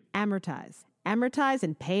interest rate. Amortize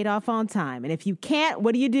and pay it off on time. And if you can't,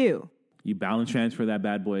 what do? You balance transfer that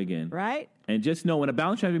bad boy again. Right. And just know, when a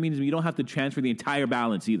balance transfer means, you don't have to transfer the entire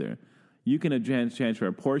balance either. You can transfer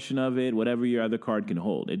a portion of it, whatever your other card can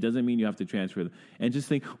hold. It doesn't mean you have to transfer. And just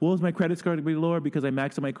think, is my credit score going to be lower because I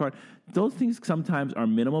maxed out my card? Those things sometimes are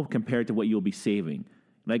minimal compared to what you'll be saving.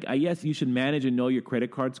 Like, yes, you should manage and know your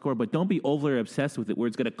credit card score, but don't be overly obsessed with it where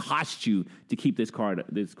it's going to cost you to keep this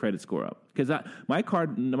credit score up. Because my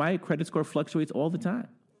credit score fluctuates all the time.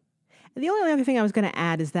 The only other thing I was going to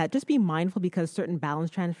add is that just be mindful, because certain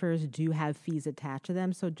balance transfers do have fees attached to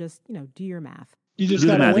them. So just, do your math. You just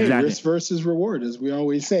got to weigh risk versus reward, as we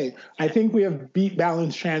always say. I think we have beat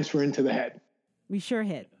balance transfer into the head. We sure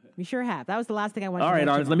have. That was the last thing I wanted to All right,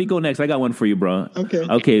 mention. Arns, let me go next. I got one for you, bro.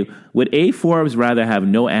 Okay. Would A. Forbes rather have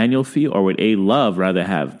no annual fee, or would A. Love rather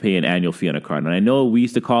pay an annual fee on a card? And I know we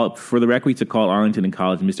used to call Arlington in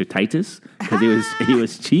college Mr. Titus, because he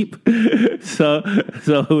was cheap. So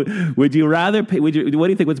would you rather pay? What do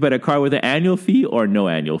you think? What's better, a card with an annual fee or no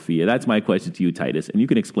annual fee? That's my question to you, Titus, and you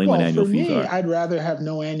can explain what annual fees are. For me, I'd rather have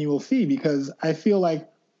no annual fee, because I feel like,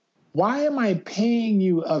 why am I paying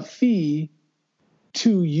you a fee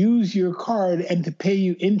to use your card and to pay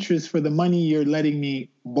you interest for the money you're letting me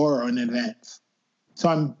borrow in advance?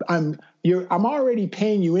 So I'm already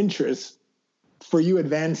paying you interest for you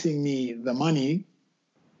advancing me the money,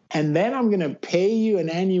 and then I'm going to pay you an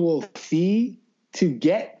annual fee to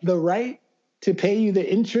get the right to pay you the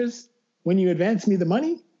interest when you advance me the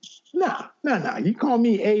money? No. You call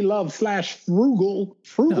me A-Love/frugal.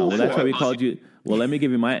 No, that's why we called you. Well, let me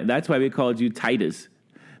give you that's why we called you Titus.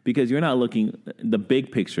 Because you're not looking the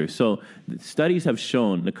big picture. So studies have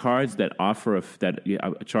shown the cards that offer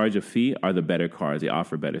charge a fee are the better cards. They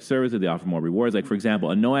offer better services. They offer more rewards. Like, for example,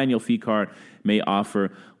 a no annual fee card may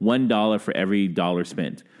offer $1 for every dollar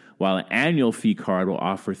spent, while an annual fee card will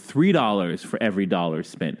offer $3 for every dollar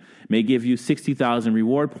spent. May give you 60,000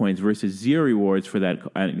 reward points versus 0 rewards for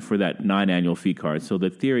that non-annual fee card. So the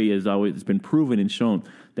theory has always been proven and shown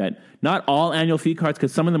that not all annual fee cards,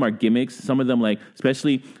 because some of them are gimmicks. Some of them,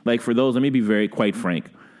 especially for those, let me be quite frank.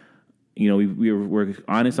 We're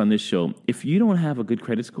honest on this show. If you don't have a good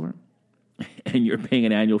credit score and you're paying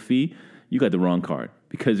an annual fee, you got the wrong card,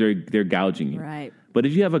 because they're gouging you. Right. But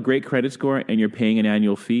if you have a great credit score and you're paying an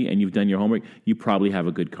annual fee and you've done your homework, you probably have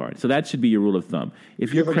a good card. So that should be your rule of thumb.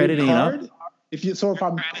 If your credit ain't up, if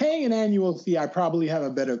I'm paying an annual fee, I probably have a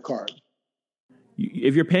better card.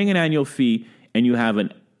 If you're paying an annual fee and you have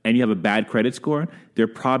a bad credit score, they're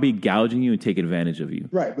probably gouging you and taking advantage of you.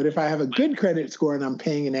 Right, but if I have a good credit score and I'm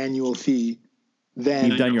paying an annual fee, then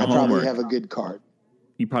you've done your probably homework. have a good card.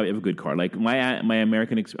 You probably have a good card. Like my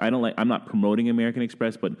American Express, I'm not promoting American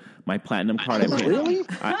Express, but my Platinum card, Really?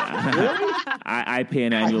 I pay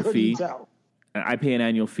an annual fee. Tell. I pay an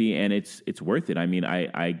annual fee, and it's worth it. I mean,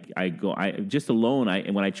 I go just alone.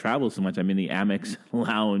 When I travel so much, I'm in the Amex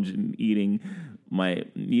lounge and eating. My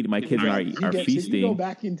kids are feasting. You go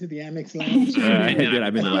back into the Amex lounge. I did.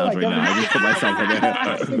 I'm in the lounge right now. I just put myself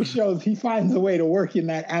in there. 6 shows. He finds a way to work in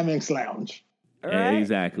that Amex lounge. Right?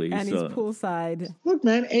 Exactly. And he's poolside. Look,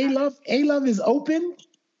 man, A-Love is open,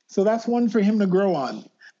 so that's one for him to grow on.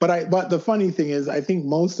 But the funny thing is, I think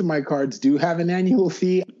most of my cards do have an annual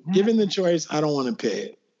fee. Given the choice, I don't want to pay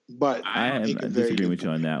it. But I disagree with you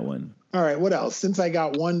on that one. All right, what else? Since I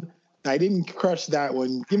got one, I didn't crush that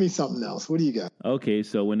one. Give me something else. What do you got? Okay,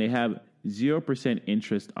 so when they have 0%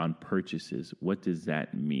 interest on purchases, what does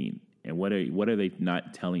that mean? And what are they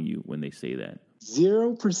not telling you when they say that?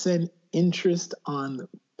 0% interest on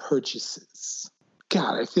purchases.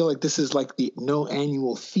 God, I feel like this is like the no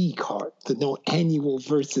annual fee card, the no annual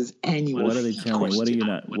versus annual. What are they telling you?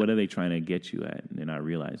 What are they trying to get you at? And they're not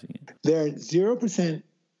realizing it. They're 0%.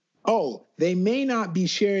 Oh, they may not be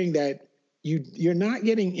sharing that you're not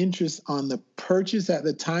getting interest on the purchase at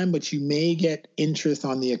the time, but you may get interest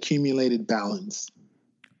on the accumulated balance.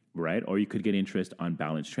 Right, or you could get interest on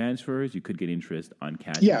balance transfers. You could get interest on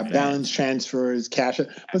cash. Yeah, advance. Balance transfers, cash.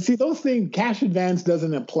 But see, those things, cash advance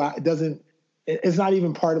doesn't apply. It's not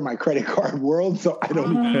even part of my credit card world, so I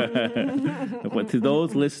don't. But to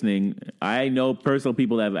those listening, I know personal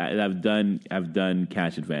people that have done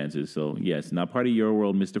cash advances. So yes, not part of your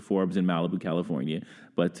world, Mr. Forbes in Malibu, California,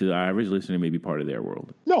 but to our average listener, maybe part of their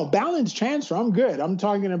world. No, balance transfer. I'm good. I'm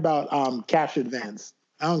talking about cash advance.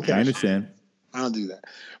 I understand. I don't do that.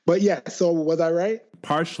 But yeah, so was I right?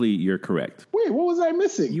 Partially, you're correct. Wait, what was I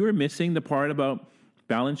missing? You were missing the part about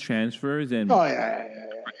balance transfers and. Oh yeah.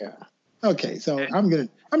 Okay, so I'm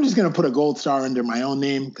just gonna put a gold star under my own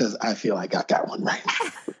name because I feel I got that one right.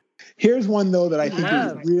 Here's one though that I think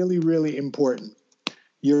is really, really important.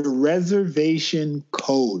 Your reservation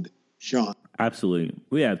code, Sean. Absolutely.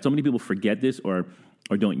 Well, yeah, so many people forget this or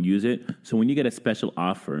don't use it. So when you get a special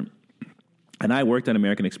offer. And I worked on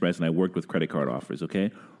American Express, and I worked with credit card offers,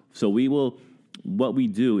 okay? So what we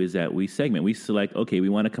do is that we segment. We select, okay, we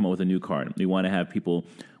want to come up with a new card. We want to have people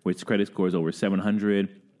with credit scores over 700.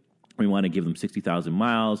 We want to give them 60,000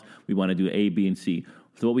 miles. We want to do A, B, and C.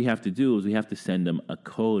 So what we have to do is we have to send them a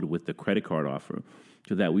code with the credit card offer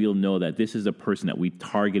so that we'll know that this is a person that we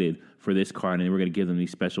targeted for this card, and we're going to give them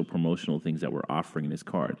these special promotional things that we're offering in this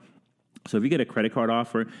card. So if you get a credit card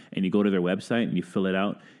offer and you go to their website and you fill it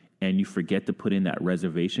out, and you forget to put in that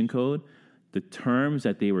reservation code, the terms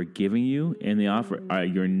that they were giving you in the offer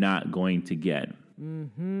you're not going to get.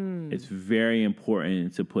 Mm-hmm. It's very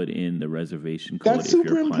important to put in the reservation code. That's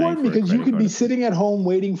super important because you could be sitting at home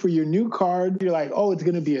waiting for your new card. You're like, oh, it's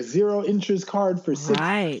going to be a 0 interest card for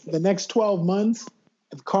the next 12 months.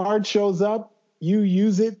 The card shows up, you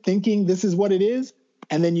use it thinking this is what it is,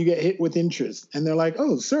 and then you get hit with interest. And they're like,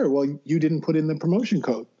 oh, sir, well, you didn't put in the promotion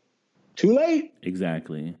code. Too late.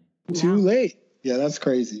 Exactly. Too late. Yeah, that's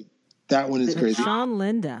crazy. That one is crazy. Sean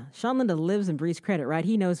Linda lives and breathes credit, right?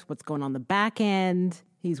 He knows what's going on the back end.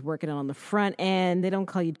 He's working on the front end. They don't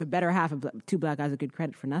call you the better half of 2 black guys with good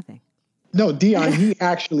credit for nothing. No, Dion, he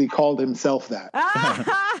actually called himself that.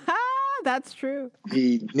 That's true.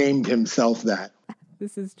 He named himself that.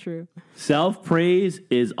 This is true. Self-praise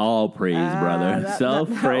is all praise, brother.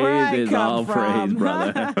 Self-praise is all praise,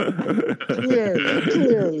 brother.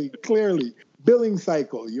 Clearly. Billing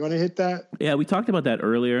cycle. You want to hit that? Yeah, we talked about that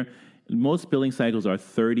earlier. Most billing cycles are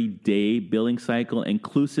 30-day billing cycle,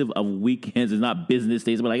 inclusive of weekends. It's not business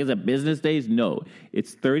days. But like, is it business days? No.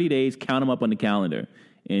 It's 30 days. Count them up on the calendar.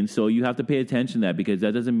 And so you have to pay attention to that because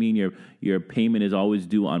that doesn't mean your payment is always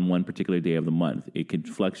due on one particular day of the month. It can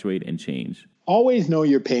fluctuate and change. Always know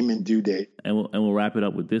your payment due date. And we'll wrap it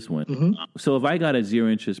up with this one. Mm-hmm. So if I got a 0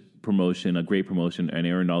 interest promotion, a great promotion, and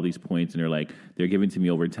I earned all these points, and they're giving to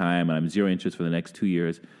me over time, and I'm 0 interest for the next 2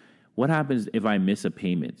 years, what happens if I miss a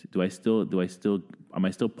payment? Am I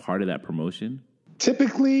still part of that promotion?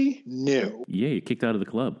 Typically, no. Yeah, you're kicked out of the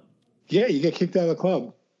club. Yeah, you get kicked out of the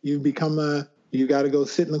club. You become you got to go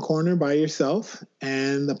sit in the corner by yourself,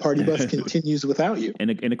 and the party bus continues without you. And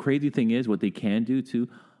the crazy thing is, what they can do too,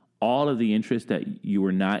 all of the interest that you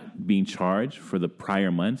were not being charged for the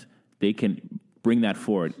prior months, they can bring that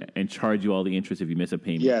forward and charge you all the interest if you miss a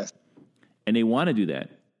payment. Yes. And they want to do that.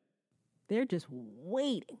 They're just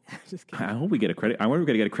waiting. Just kidding. I hope we get a credit. I wonder if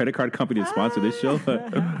we're going to get a credit card company to sponsor this show.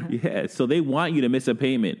 Yeah. So they want you to miss a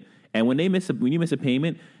payment. And when you miss a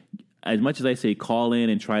payment, as much as I say call in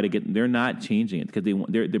and try to get, they're not changing it because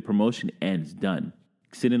their promotion ends, done.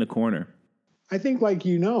 Sit in a corner. I think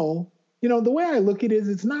the way I look at it is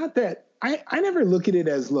it's not that I never look at it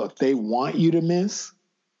as, look, they want you to miss.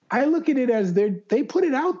 I look at it as they put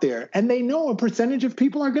it out there and they know a percentage of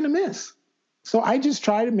people are going to miss. So I just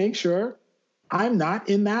try to make sure I'm not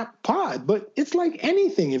in that pod. But it's like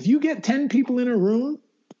anything. If you get 10 people in a room,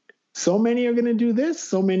 so many are going to do this,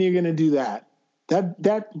 so many are going to do that.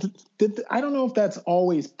 That I don't know if that's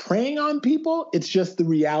always preying on people. It's just the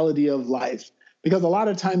reality of life. Because a lot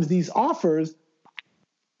of times these offers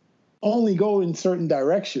only go in certain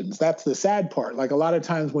directions. That's the sad part. Like a lot of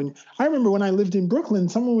times I remember when I lived in Brooklyn,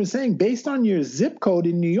 someone was saying based on your zip code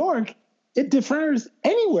in New York, it differs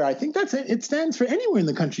anywhere. I think it stands for anywhere in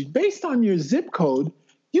the country. Based on your zip code,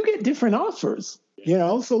 you get different offers.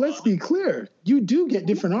 So let's be clear. You do get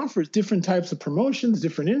different offers, different types of promotions,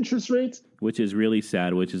 different interest rates. Which is really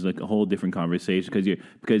sad, which is like a whole different conversation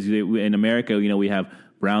because in America, we have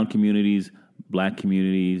brown communities, Black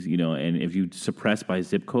communities, and if you suppress by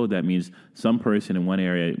zip code, that means some person in one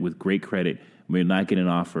area with great credit may not get an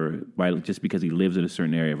offer just because he lives in a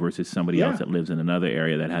certain area versus somebody else that lives in another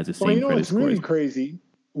area that has the same credit what's scores. Really crazy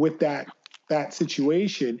with that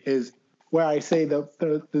situation is where I say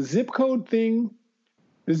the zip code thing.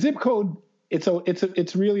 The zip code,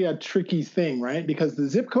 it's really a tricky thing, right? Because the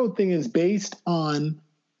zip code thing is based on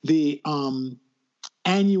the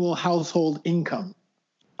annual household income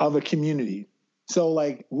of a community. So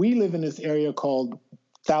we live in this area called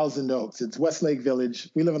Thousand Oaks. It's Westlake Village.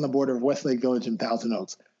 We live on the border of Westlake Village and Thousand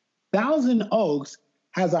Oaks. Thousand Oaks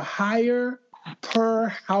has a higher per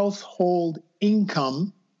household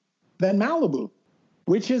income than Malibu,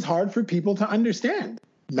 which is hard for people to understand.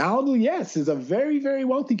 Malibu, yes, is a very, very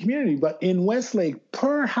wealthy community, but in Westlake,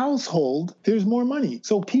 per household, there's more money.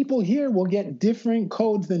 So people here will get different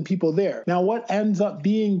codes than people there. Now, what ends up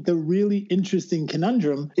being the really interesting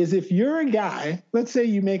conundrum is if you're a guy, let's say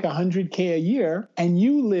you make $100K a year and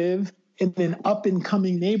you live in an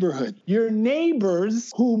up-and-coming neighborhood. Your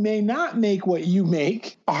neighbors who may not make what you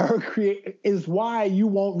make is why you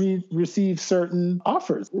won't receive certain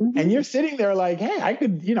offers. Mm-hmm. And you're sitting there like, hey, I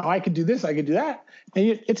could do this, I could do that.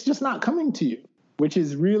 And it's just not coming to you, which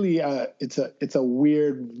is really it's a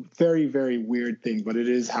weird, very, very weird thing, but it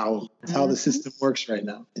is how the system works right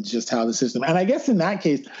now. It's just how the system. And I guess in that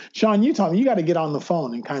case, Sean, you told me you got to get on the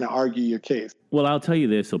phone and kind of argue your case. Well, I'll tell you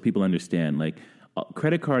this so people understand.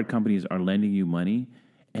 Credit card companies are lending you money,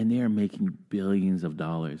 and they are making billions of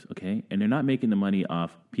dollars, okay? And they're not making the money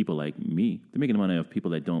off people like me. They're making the money off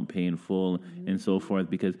people that don't pay in full and so forth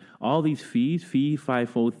because all these fees, fee, fi,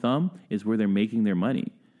 fo, thumb, is where they're making their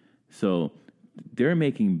money. So they're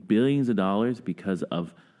making billions of dollars because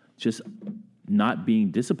of just not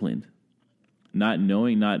being disciplined, not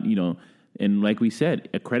knowing, and like we said,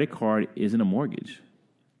 a credit card isn't a mortgage.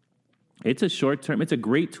 It's a short term. It's a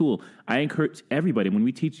great tool. I encourage everybody. When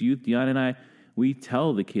we teach youth, Dion and I, we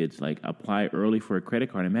tell the kids, apply early for a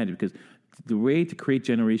credit card. Imagine, because the way to create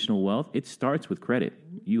generational wealth, it starts with credit.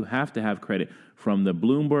 You have to have credit. From the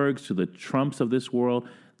Bloombergs to the Trumps of this world,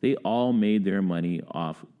 they all made their money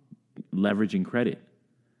off leveraging credit.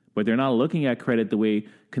 But they're not looking at credit the way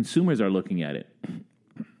consumers are looking at it.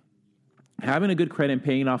 Having a good credit and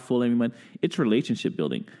paying off full every month, it's relationship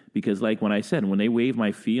building. Because when I said, when they waive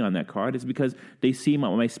my fee on that card, it's because they see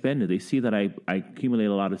my spend. They see that I accumulate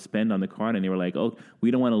a lot of spend on the card, and they were like, oh, we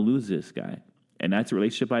don't want to lose this guy. And that's a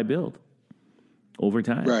relationship I build over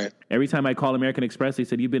time. Right. Every time I call American Express, they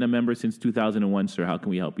said, you've been a member since 2001, sir. How can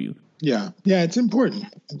we help you? Yeah, it's important.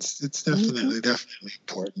 It's definitely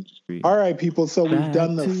important. All right, people. So we've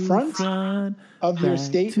done the front of your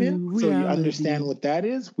statement, so you understand what that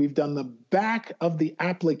is. We've done the back of the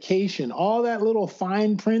application, all that little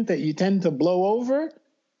fine print that you tend to blow over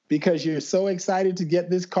because you're so excited to get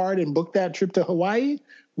this card and book that trip to Hawaii.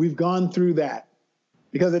 We've gone through that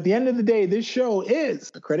because at the end of the day, this show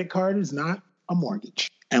is a credit card is not a mortgage.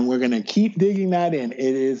 And we're going to keep digging that in. It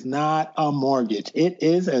is not a mortgage. It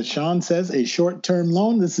is, as Sean says, a short-term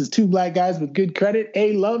loan. This is two black guys with good credit.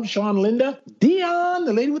 A-Love, Sean, Linda, Dion,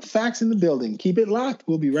 the lady with the facts in the building. Keep it locked.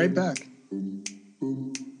 We'll be right back.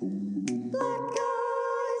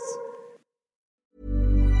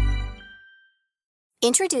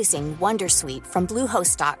 Introducing Wondersuite from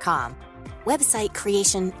Bluehost.com. Website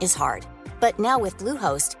creation is hard. But now with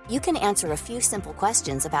Bluehost, you can answer a few simple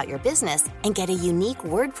questions about your business and get a unique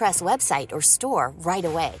WordPress website or store right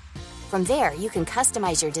away. From there, you can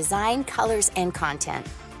customize your design, colors, and content.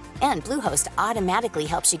 And Bluehost automatically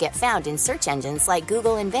helps you get found in search engines like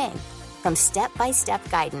Google and Bing. From step-by-step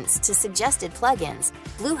guidance to suggested plugins,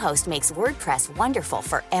 Bluehost makes WordPress wonderful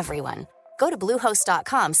for everyone. Go to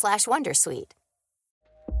bluehost.com/wondersuite.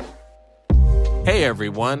 Hey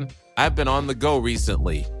everyone, I've been on the go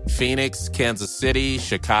recently. Phoenix, Kansas City,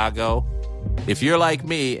 Chicago. If you're like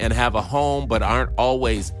me and have a home but aren't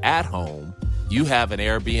always at home, you have an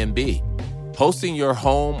Airbnb. Hosting your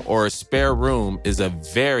home or a spare room is a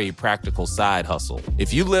very practical side hustle.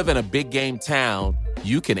 If you live in a big game town,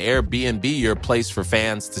 you can Airbnb your place for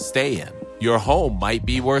fans to stay in. Your home might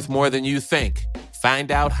be worth more than you think.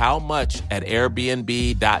 Find out how much at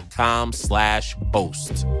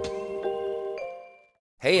airbnb.com/host.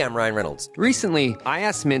 Hey, I'm Ryan Reynolds. Recently, I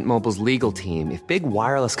asked Mint Mobile's legal team if big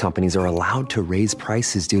wireless companies are allowed to raise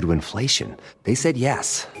prices due to inflation. They said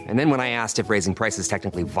yes. And then when I asked if raising prices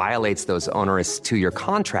technically violates those onerous two-year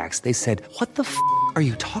contracts, they said, "What the f*** are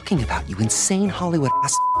you talking about, you insane Hollywood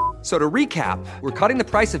ass?" So to recap, we're cutting the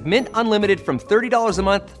price of Mint Unlimited from $30 a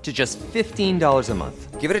month to just $15 a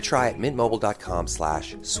month. Give it a try at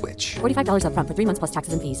mintmobile.com/switch. $45 up front for 3 months plus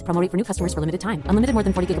taxes and fees. Promo rate for new customers for limited time. Unlimited more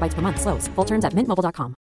than 40 gigabytes per month. Slows full terms at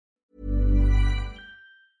mintmobile.com.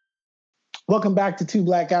 Welcome back to Two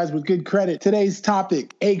Black Guys with Good Credit. Today's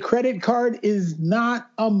topic, a credit card is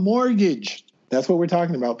not a mortgage. That's what we're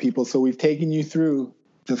talking about, people. So we've taken you through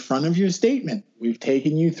the front of your statement. We've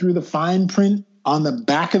taken you through the fine print on the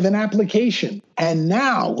back of an application. And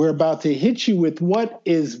now we're about to hit you with what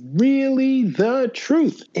is really the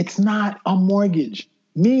truth. It's not a mortgage,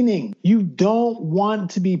 meaning you don't want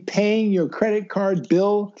to be paying your credit card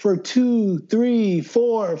bill for 2, 3,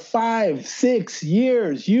 4, 5, 6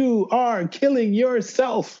 years. You are killing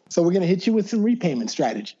yourself. So we're going to hit you with some repayment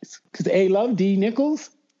strategies. Because A Love, D Nichols,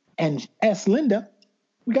 and S Linda,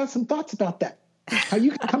 we got some thoughts about that. How you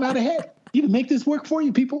can come out ahead. You can make this work for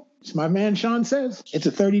you, people. As my man Sean says, it's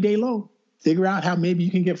a 30-day loan. Figure out how maybe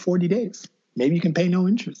you can get 40 days. Maybe you can pay no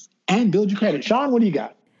interest and build your credit. Sean, what do you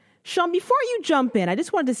got? Sean, before you jump in, I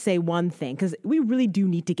just wanted to say one thing, because we really do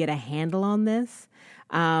need to get a handle on this.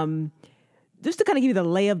 Just to kind of give you the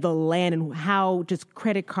lay of the land and how just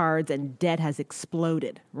credit cards and debt has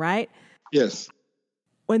exploded, right? Yes.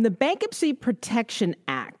 When the Bankruptcy Protection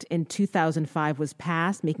Act in 2005 was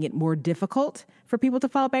passed, making it more difficult for people to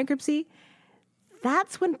file bankruptcy,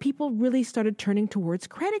 that's when people really started turning towards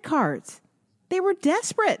credit cards. They were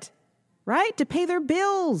desperate, right? To pay their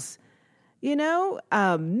bills,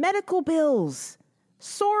 medical bills,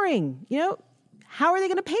 soaring, how are they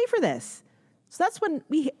going to pay for this? So that's when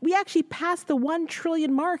we actually passed the 1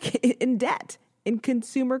 trillion mark in debt, in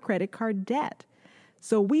consumer credit card debt.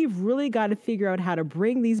 So we've really got to figure out how to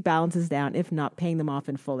bring these balances down, if not paying them off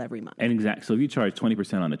in full every month. And exactly. So if you charge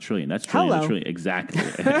 20% on a trillion, that's trillion. Hello. A trillion. Exactly.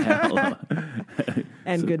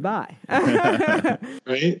 And goodbye.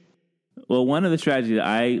 Right? Well, one of the strategies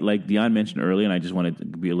like Dion mentioned earlier, and I just wanted to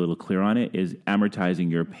be a little clear on it, is amortizing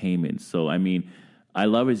your payments. So, I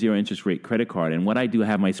love a zero interest rate credit card. And what I do, I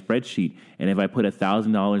have my spreadsheet. And if I put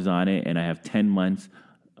 $1,000 on it and I have 10 months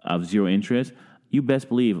of zero interest, you best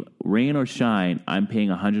believe, rain or shine, I'm paying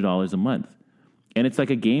 $100 a month. And it's like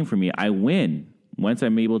a game for me. I win once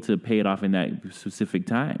I'm able to pay it off in that specific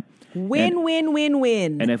time.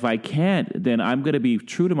 Win. And if I can't, then I'm going to be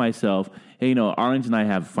true to myself. Hey, Arlington and I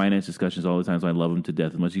have finance discussions all the time, so I love him to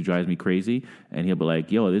death, unless he drives me crazy. And he'll be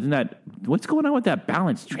like, yo, what's going on with that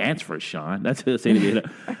balance transfer, Sean? That's what he'll say to me.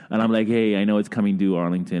 And I'm like, hey, I know it's coming due,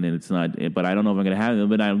 Arlington, and it's not, but I don't know if I'm going to have it.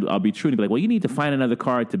 But I'll be true and be like, well, you need to find another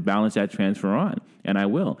card to balance that transfer on. And I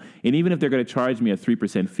will. And even if they're going to charge me a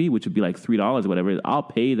 3% fee, which would be like $3 or whatever, I'll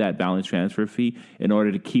pay that balance transfer fee in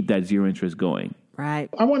order to keep that zero interest going. Right.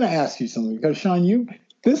 I want to ask you something, because Sean,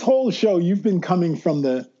 this whole show, you've been coming from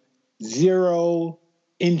the zero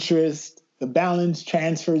interest, the balance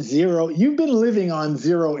transfer, zero. You've been living on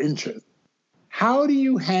zero interest. How do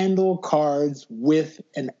you handle cards with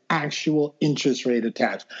an actual interest rate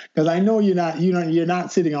attached? Because I know you're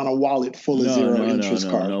not sitting on a wallet full of zero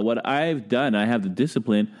interest cards. No. What I've done, I have the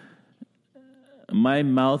discipline. My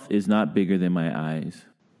mouth is not bigger than my eyes.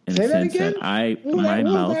 Say that again? My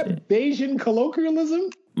mouth. That Bayesian colloquialism?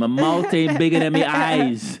 My mouth ain't bigger than my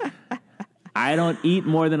eyes. I don't eat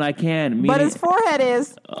more than I can. But his forehead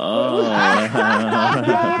is. Oh.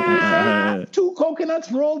 2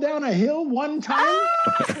 coconuts rolled down a hill one time?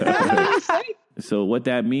 So what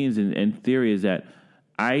that means in theory is that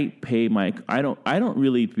I pay I don't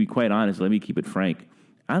really, to be quite honest, let me keep it frank,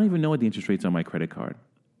 I don't even know what the interest rate's on my credit card.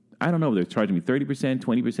 I don't know if they're charging me 30%,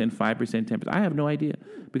 20%, 5%, 10%. I have no idea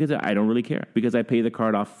because I don't really care because I pay the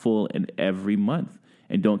card off full and every month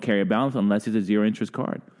and don't carry a balance unless it's a zero interest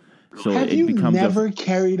card. So have you never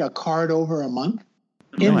carried a card over a month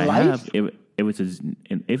in life? I have.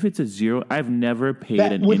 If it's a zero, I've never paid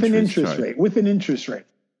an with an interest interest charge. rate. With an interest rate.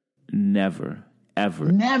 Never.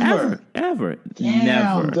 Ever. Never. Ever. Damn,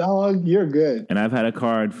 Never. dog, you're good. And I've had a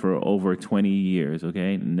card for over 20 years,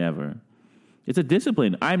 okay? Never. It's a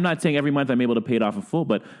discipline. I'm not saying every month I'm able to pay it off in full,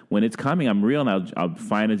 but when it's coming, I'm real, and I'll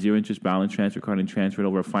find a zero-interest balance transfer card and transfer it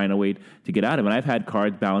over, find a way to get out of it. And I've had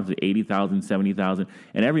cards balanced at $80,000, $70,000,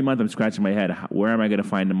 and every month I'm scratching my head, where am I going to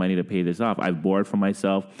find the money to pay this off? I've borrowed from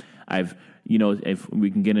myself. I've, if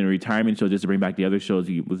we can get in a retirement show, just to bring back the other shows,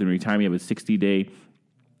 within retirement, you have a 60-day.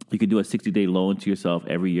 You can do a 60-day loan to yourself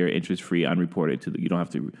every year, interest-free, unreported. You don't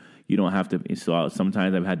have to. So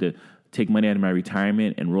sometimes I've had to take money out of my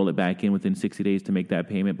retirement and roll it back in within 60 days to make that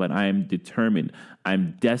payment. But I am determined.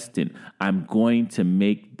 I'm destined. I'm going to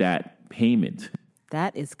make that payment.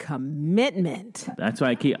 That is commitment. That's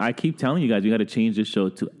why I keep telling you guys, you got to change this show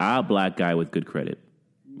to Our Black Guy with Good Credit.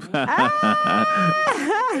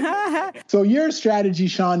 So your strategy,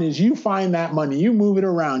 Sean, is you find that money, you move it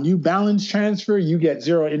around, you balance transfer, you get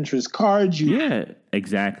zero interest cards. Yeah,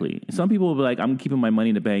 exactly. Some people will be like, I'm keeping my money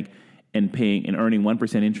in the bank and paying and earning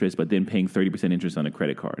 1% interest, but then paying 30% interest on a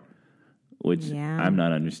credit card, which I'm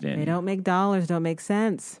not understanding. They don't make dollars, don't make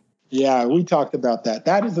sense. Yeah, we talked about that.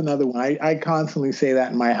 That is another one. I constantly say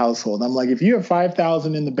that in my household. I'm like, if you have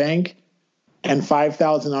 $5,000 in the bank and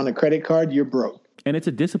 $5,000 on a credit card, you're broke. And it's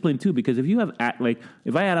a discipline too, because if you have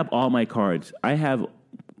if I add up all my cards, I have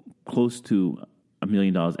close to $1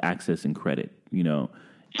 million access in credit. And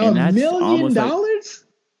 $1 million?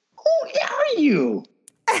 Who are you?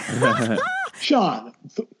 Sean,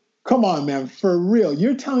 come on, man, for real.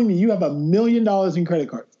 You're telling me you have $1 million in credit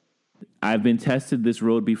cards? I've been tested this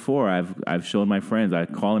road before. I've shown my friends. I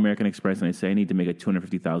call American Express and I say I need to make a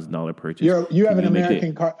 $250,000 purchase. You have an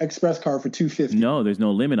American Express card for $250. No, there's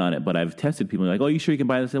no limit on it. But I've tested people like, oh, you sure you can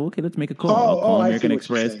buy this? I say, okay, let's make a call. I'll call American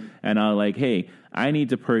Express and I'll like, hey, I need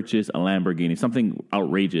to purchase a Lamborghini, something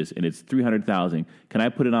outrageous, and it's $300,000. Can I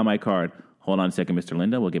put it on my card? Hold on a second, Mr.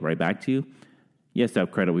 Linda. We'll get right back to you. Yes,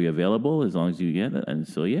 that credit will be available as long as you get it. And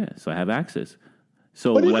so I have access.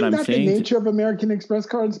 So but what I'm isn't that saying, the nature of American Express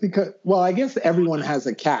cards? Because, well, I guess everyone has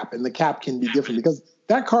a cap, and the cap can be different because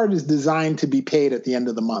that card is designed to be paid at the end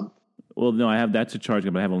of the month. Well, no, that's a charge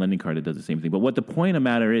card, but I have a lending card that does the same thing. But what the point of the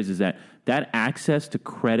matter is that access to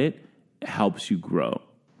credit helps you grow.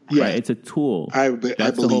 Yeah, right? It's a tool.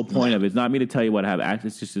 That's the whole point of it. It's not me to tell you what I have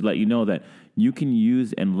access, just to let you know that you can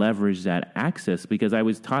use and leverage that access. Because I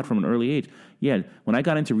was taught from an early age. Yeah, when I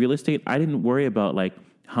got into real estate, I didn't worry about like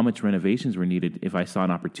how much renovations were needed if I saw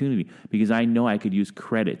an opportunity, because I know I could use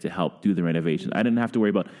credit to help do the renovations. I didn't have to worry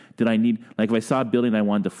about, if I saw a building I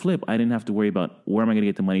wanted to flip, I didn't have to worry about where am I going to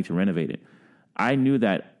get the money to renovate it. I knew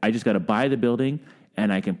that I just got to buy the building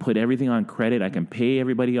and I can put everything on credit. I can pay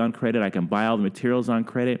everybody on credit. I can buy all the materials on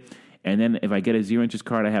credit. And then if I get a zero interest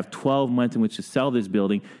card, I have 12 months in which to sell this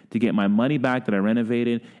building to get my money back that I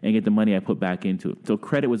renovated and get the money I put back into it. So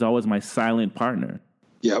credit was always my silent partner.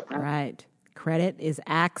 Yep. Right. Credit is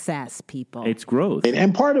access, people. It's growth.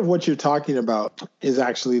 And part of what you're talking about is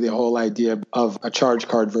actually the whole idea of a charge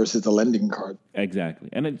card versus a lending card. Exactly.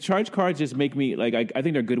 And charge cards just make me, I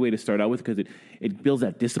think they're a good way to start out with because it builds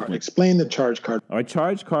that discipline. Explain the charge card. Our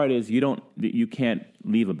charge card is you can't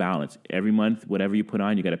leave a balance. Every month, whatever you put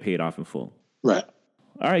on, you got to pay it off in full. Right.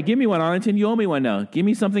 All right, give me one, Arlington. You owe me one now. Give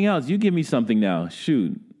me something else. You give me something now.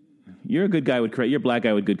 Shoot. You're a good guy with credit. You're a black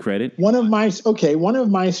guy with good credit. One of my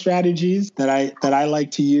strategies that I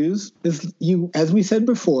like to use is as we said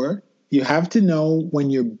before, you have to know when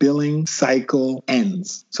your billing cycle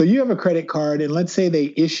ends. So you have a credit card and let's say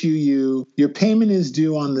they issue your payment is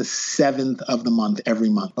due on the 7th of the month every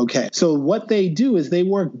month. Okay. So what they do is they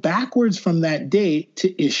work backwards from that date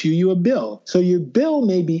to issue you a bill. So your bill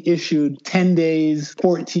may be issued 10 days,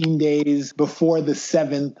 14 days before the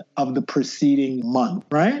 7th of the preceding month,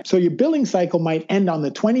 right? So your billing cycle might end on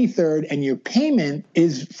the 23rd and your payment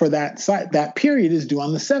is for that period is due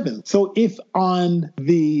on the 7th. So if on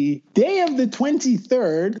the day of the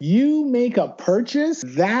 23rd, you make a purchase,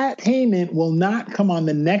 that payment will not come on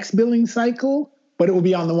the next billing cycle, but it will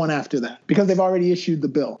be on the one after that because they've already issued the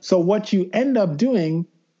bill. So what you end up doing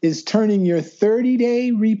is turning your 30-day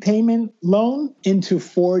repayment loan into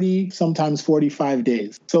 40, sometimes 45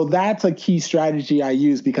 days. So that's a key strategy I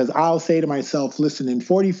use because I'll say to myself, listen, in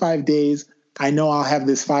 45 days, I know I'll have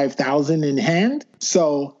this $5,000 in hand.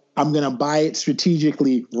 So I'm going to buy it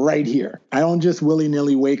strategically right here. I don't just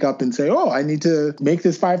willy-nilly wake up and say, oh, I need to make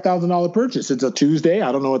this $5,000 purchase. It's a Tuesday.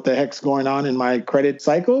 I don't know what the heck's going on in my credit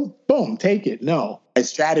cycle. Boom, take it. No, I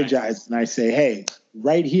strategize and I say, hey,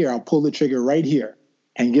 right here, I'll pull the trigger right here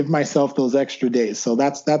and give myself those extra days. So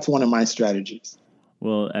that's one of my strategies.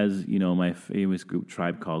 Well, as you know, my famous group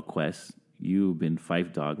Tribe Called Quest, you've been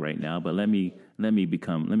Fife Dog right now, but let me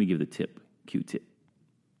give the tip, Q-tip,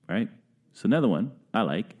 right? So another one I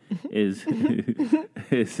like is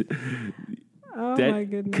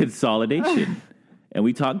debt consolidation. And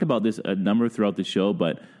we talked about this a number throughout the show,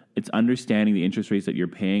 but it's understanding the interest rates that you're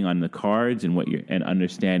paying on the cards and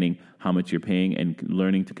understanding how much you're paying and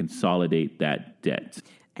learning to consolidate that debt.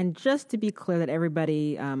 And just to be clear that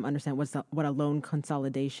everybody understand what a loan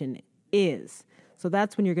consolidation is. So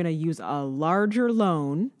that's when you're going to use a larger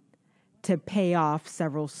loan to pay off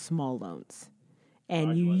several small loans.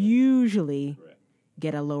 And you usually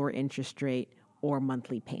get a lower interest rate or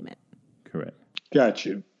monthly payment. Correct. Got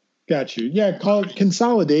you. Yeah,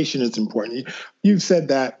 consolidation is important. You've said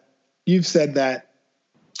that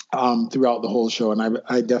throughout the whole show, and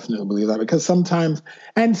I definitely believe that, because sometimes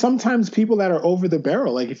people that are over the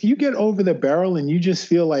barrel, like if you get over the barrel and you just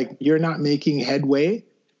feel like you're not making headway,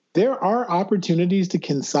 there are opportunities to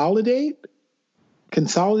consolidate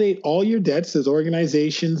all your debts. There's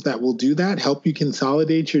organizations that will do that, help you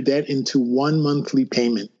consolidate your debt into one monthly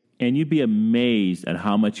payment. And you'd be amazed at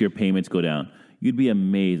how much your payments go down. You'd be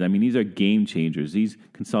amazed. I mean, these are game changers. These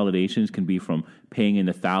consolidations can be from paying in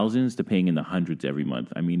the thousands to paying in the hundreds every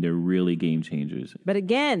month. I mean, they're really game changers. But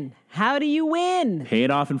again, how do you win? Pay it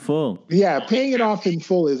off in full. Yeah, paying it off in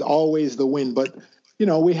full is always the win. But,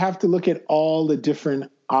 we have to look at all the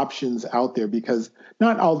different options out there, because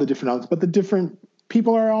not all the different options, but the different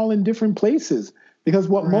people are all in different places. Because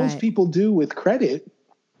what most people do with credit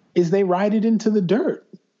is they ride it into the dirt.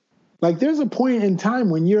 Like there's a point in time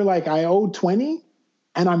when you're like, I owe 20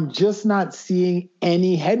 and I'm just not seeing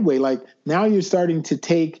any headway. Like now you're starting to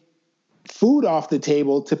take food off the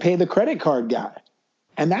table to pay the credit card guy.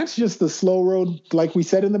 And that's just the slow road, like we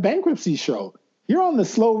said in the bankruptcy show. You're on the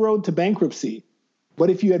slow road to bankruptcy. But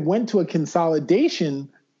if you had went to a consolidation,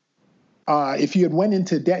 if you had went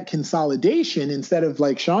into debt consolidation, instead of,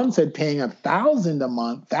 like Sean said, paying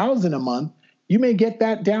 $1,000 a month, you may get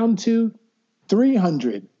that down to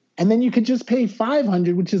 $300. And then you could just pay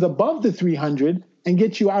 $500, which is above the $300, and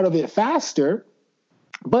get you out of it faster.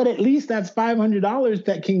 But at least that's $500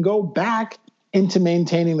 that can go back into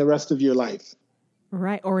maintaining the rest of your life.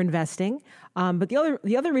 Right, or investing. But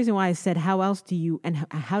the other reason why I said how do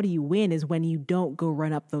you win is when you don't go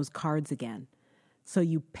run up those cards again. So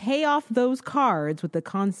you pay off those cards with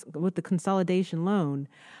the consolidation loan,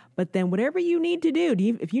 but then whatever you need to do,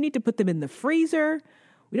 if you need to put them in the freezer.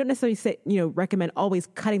 We don't necessarily recommend always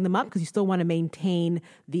cutting them up, because you still want to maintain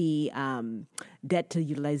the debt to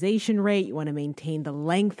utilization rate. You want to maintain the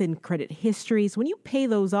length in credit history. So when you pay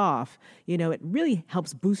those off, it really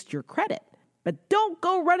helps boost your credit. But don't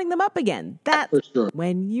go running them up again. That's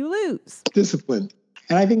when you lose. Discipline.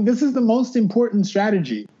 And I think this is the most important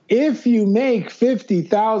strategy. If you make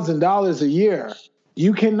 $50,000 a year,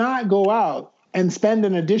 you cannot go out and spend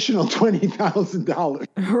an additional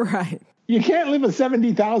 $20,000. Right. You can't live a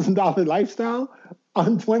 $70,000 lifestyle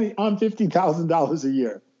on $50,000 a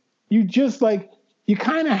year. You just you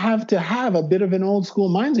kind of have to have a bit of an old school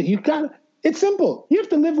mindset. It's simple. You have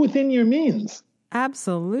to live within your means.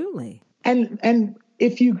 Absolutely. And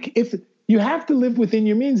if you have to live within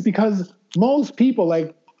your means, because most people,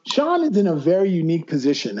 like Sean, is in a very unique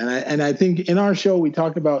position. And I think in our show, we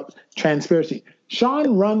talked about transparency.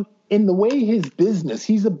 Sean run in the way his business,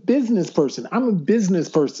 he's a business person. I'm a business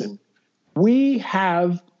person. We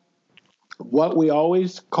have what we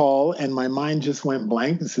always call, and my mind just went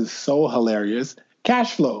blank, this is so hilarious,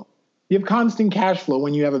 cash flow. You have constant cash flow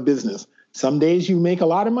when you have a business. Some days you make a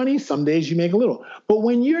lot of money, some days you make a little. But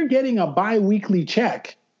when you're getting a bi-weekly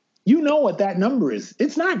check, you know what that number is.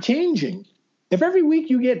 It's not changing. If every week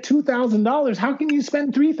you get $2,000, how can you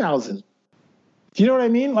spend $3,000? Do you know what I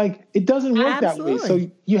mean? Like, it doesn't work that way. So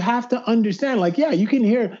you have to understand, you can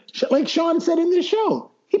hear, like Sean said in this show,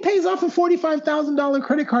 he pays off a $45,000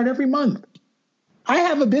 credit card every month. I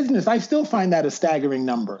have a business. I still find that a staggering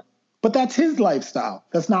number. But that's his lifestyle.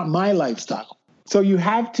 That's not my lifestyle. So you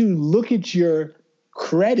have to look at your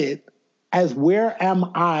credit as where am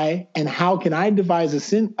I and how can I devise a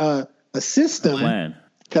system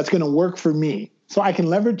that's going to work for me so I can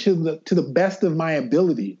leverage to the best of my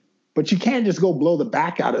ability. But you can't just go blow the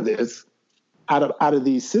back out of this, out of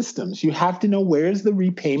these systems. You have to know, where's the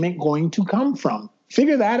repayment going to come from?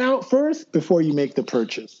 Figure that out first before you make the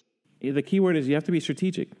purchase. The key word is you have to be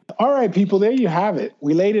strategic. All right, people, there you have it.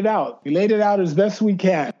 We laid it out. We laid it out as best we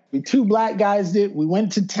can. We two black guys did. We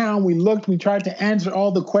went to town. We looked. We tried to answer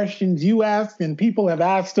all the questions you asked and people have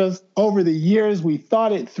asked us over the years. We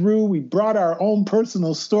thought it through. We brought our own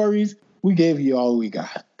personal stories. We gave you all we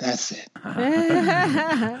got. That's it.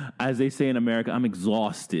 As they say in America, I'm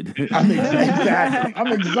exhausted.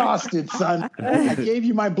 I'm exhausted, son. I gave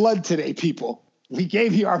you my blood today, people. We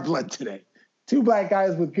gave you our blood today. Two black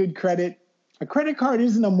guys with good credit. A credit card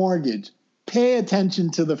isn't a mortgage. Pay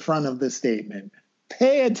attention to the front of the statement.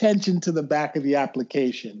 Pay attention to the back of the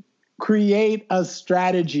application. Create a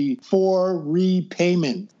strategy for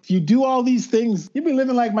repayment. If you do all these things, you'll be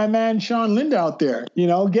living like my man Sean Linda out there,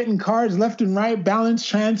 getting cards left and right, balance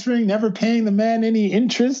transferring, never paying the man any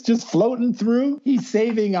interest, just floating through. He's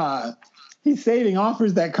saving offers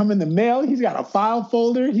that come in the mail. He's got a file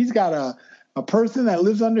folder. He's got a person that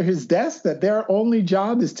lives under his desk that their only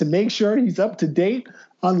job is to make sure he's up to date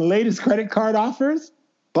on the latest credit card offers.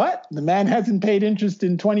 But the man hasn't paid interest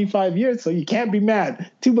in 25 years, so you can't be mad.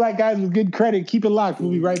 Two black guys with good credit. Keep it locked.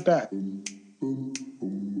 We'll be right back.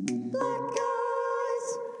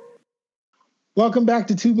 Welcome back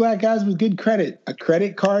to Two Black Guys with Good Credit. A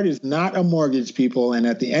credit card is not a mortgage, people. And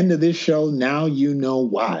at the end of this show, now you know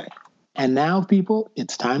why. And now, people,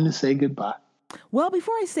 it's time to say goodbye. Well,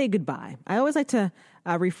 before I say goodbye, I always like to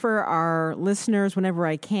refer our listeners whenever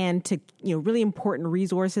I can to really important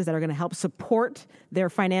resources that are going to help support their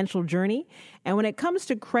financial journey. And when it comes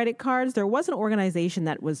to credit cards, there was an organization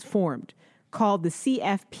that was formed called the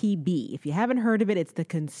CFPB. If you haven't heard of it, it's the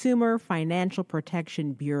Consumer Financial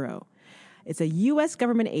Protection Bureau. It's a U.S.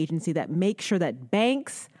 government agency that makes sure that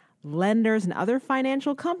banks, lenders, and other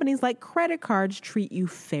financial companies like credit cards treat you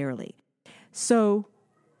fairly. So,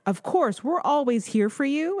 of course, we're always here for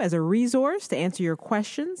you as a resource to answer your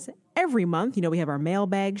questions. Every month, we have our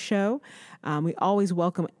mailbag show. We always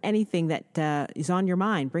welcome anything that is on your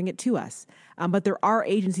mind. Bring it to us. But there are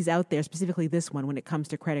agencies out there, specifically this one, when it comes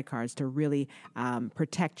to credit cards, to really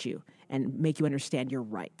protect you and make you understand your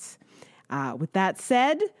rights. With that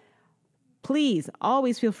said, please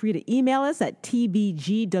always feel free to email us at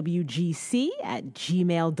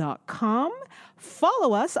tbgwgc@gmail.com.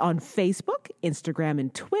 Follow us on Facebook, Instagram,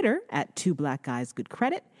 and Twitter at Two Black Guys Good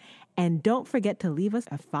Credit. And don't forget to leave us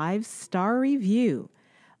a 5-star review.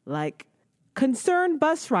 Like Concerned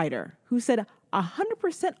Bus Rider, who said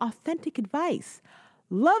 100% authentic advice.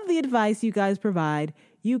 Love the advice you guys provide.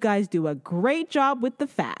 You guys do a great job with the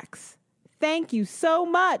facts. Thank you so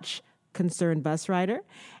much, Concerned Bus Rider.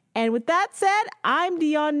 And with that said, I'm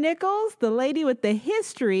Dion Nichols, the lady with the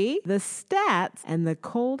history, the stats, and the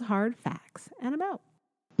cold, hard facts. And I'm out.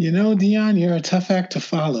 Dion, you're a tough act to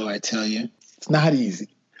follow, I tell you. It's not easy.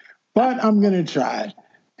 But I'm going to try.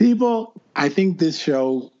 People, I think this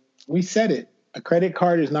show, we said it. A credit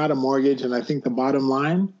card is not a mortgage. And I think the bottom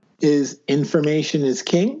line is information is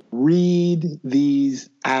king. Read these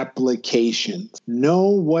applications. Know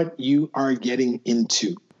what you are getting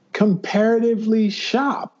into. Comparatively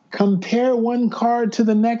shop. Compare one card to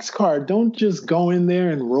the next card. Don't just go in there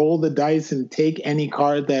and roll the dice and take any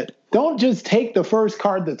card don't just take the first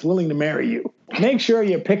card that's willing to marry you. Make sure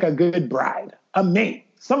you pick a good bride, a mate,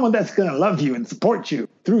 someone that's going to love you and support you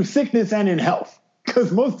through sickness and in health,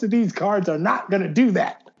 because most of these cards are not going to do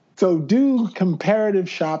that. So do comparative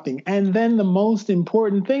shopping. And then the most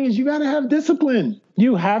important thing is you got to have discipline.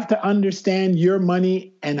 You have to understand your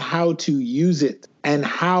money and how to use it, and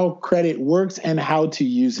how credit works and how to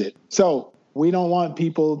use it. So we don't want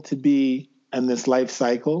people to be in this life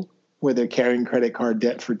cycle where they're carrying credit card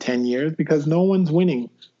debt for 10 years because no one's winning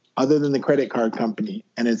other than the credit card company.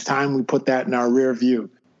 And it's time we put that in our rear view.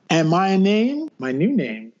 And my new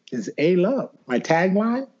name is A-Love. My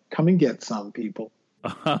tagline, come and get some, people.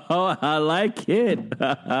 Oh, I like it.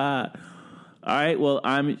 All right, well,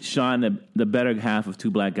 I'm Sean, the better half of Two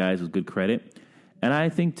Black Guys with Good Credit. And I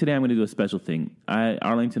think today I'm going to do a special thing.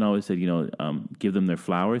 Arlington always said, give them their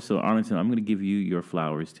flowers. So, Arlington, I'm going to give you your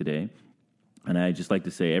flowers today. And I just like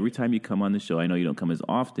to say, every time you come on the show, I know you don't come as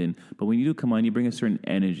often, but when you do come on, you bring a certain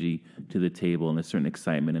energy to the table and a certain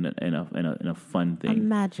excitement and a fun thing. And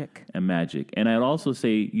magic. And I'd also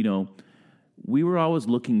say, we were always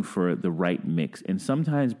looking for the right mix. And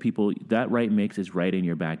sometimes that right mix is right in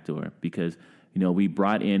your back door because, we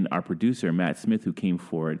brought in our producer, Matt Smith, who came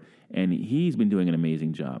forward. And he's been doing an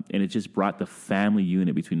amazing job. And it just brought the family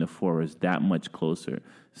unit between the four of us that much closer.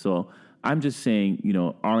 So I'm just saying,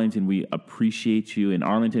 Arlington, we appreciate you. And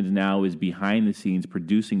Arlington now is behind the scenes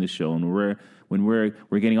producing the show. And when we're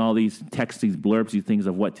getting all these texts, these blurbs, these things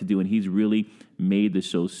of what to do. And he's really made the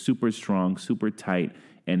show super strong, super tight.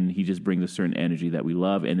 and he just brings a certain energy that we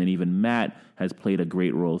love. And then even Matt has played a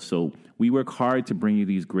great role. So we work hard to bring you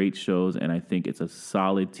these great shows, and I think it's a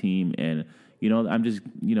solid team. And, I'm just,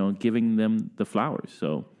 giving them the flowers.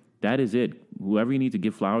 So that is it. Whoever you need to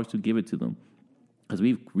give flowers to, give it to them. Because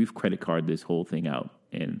we've credit card this whole thing out.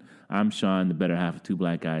 And I'm Sean, the better half of two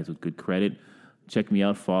black guys with good credit. Check me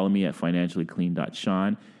out. Follow me at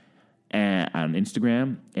financiallyclean.sean on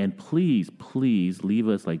Instagram. And please leave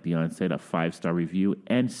us, like Dion said, a 5-star review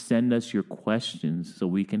and send us your questions so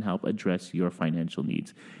we can help address your financial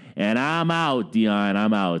needs. And I'm out, Dion.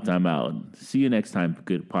 I'm out. See you next time,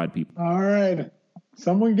 good pod people. All right.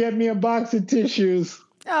 Someone get me a box of tissues.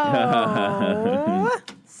 Oh,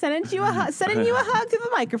 sending you a hug to the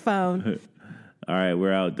microphone. All right,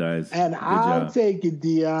 we're out, guys. And I'll take it,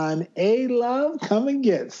 Dion. A-Love, come and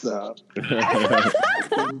get some.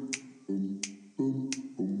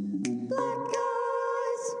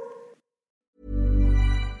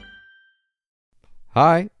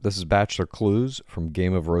 Hi, this is Bachelor Clues from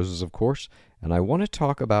Game of Roses, of course, and I want to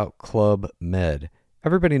talk about Club Med.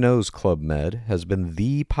 Everybody knows Club Med has been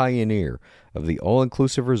the pioneer of the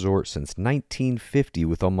all-inclusive resort since 1950,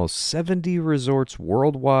 with almost 70 resorts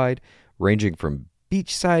worldwide, ranging from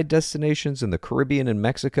beachside destinations in the Caribbean and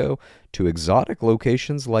Mexico to exotic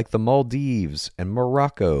locations like the Maldives and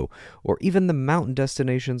Morocco, or even the mountain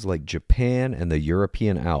destinations like Japan and the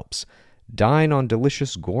European Alps. Dine on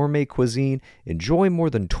delicious gourmet cuisine, enjoy more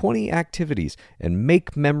than 20 activities, and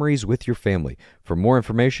make memories with your family. For more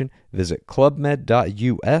information, visit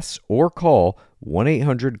clubmed.us or call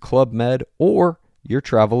 1-800-CLUB-MED or your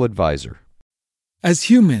travel advisor.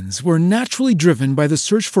 As humans, we're naturally driven by the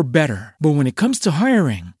search for better. But when it comes to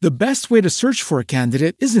hiring, the best way to search for a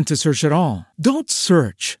candidate isn't to search at all. Don't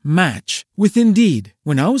search, match with Indeed.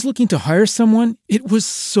 When I was looking to hire someone, it was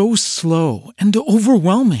so slow and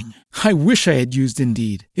overwhelming. I wish I had used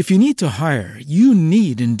Indeed. If you need to hire, you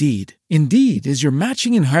need Indeed. Indeed is your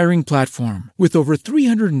matching and hiring platform with over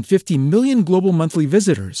 350 million global monthly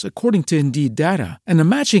visitors, according to Indeed data, and a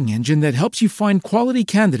matching engine that helps you find quality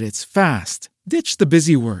candidates fast. Ditch the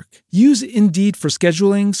busy work. Use Indeed for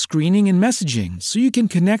scheduling, screening, and messaging so you can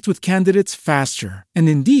connect with candidates faster. And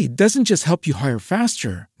Indeed doesn't just help you hire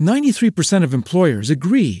faster. 93% of employers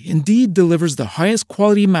agree Indeed delivers the highest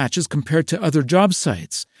quality matches compared to other job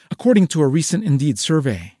sites, according to a recent Indeed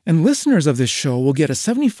survey. And listeners of this show will get a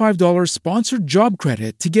 $75 sponsored job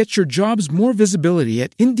credit to get your jobs more visibility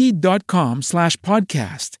at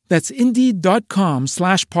Indeed.com/podcast. That's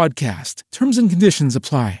Indeed.com/podcast. Terms and conditions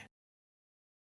apply.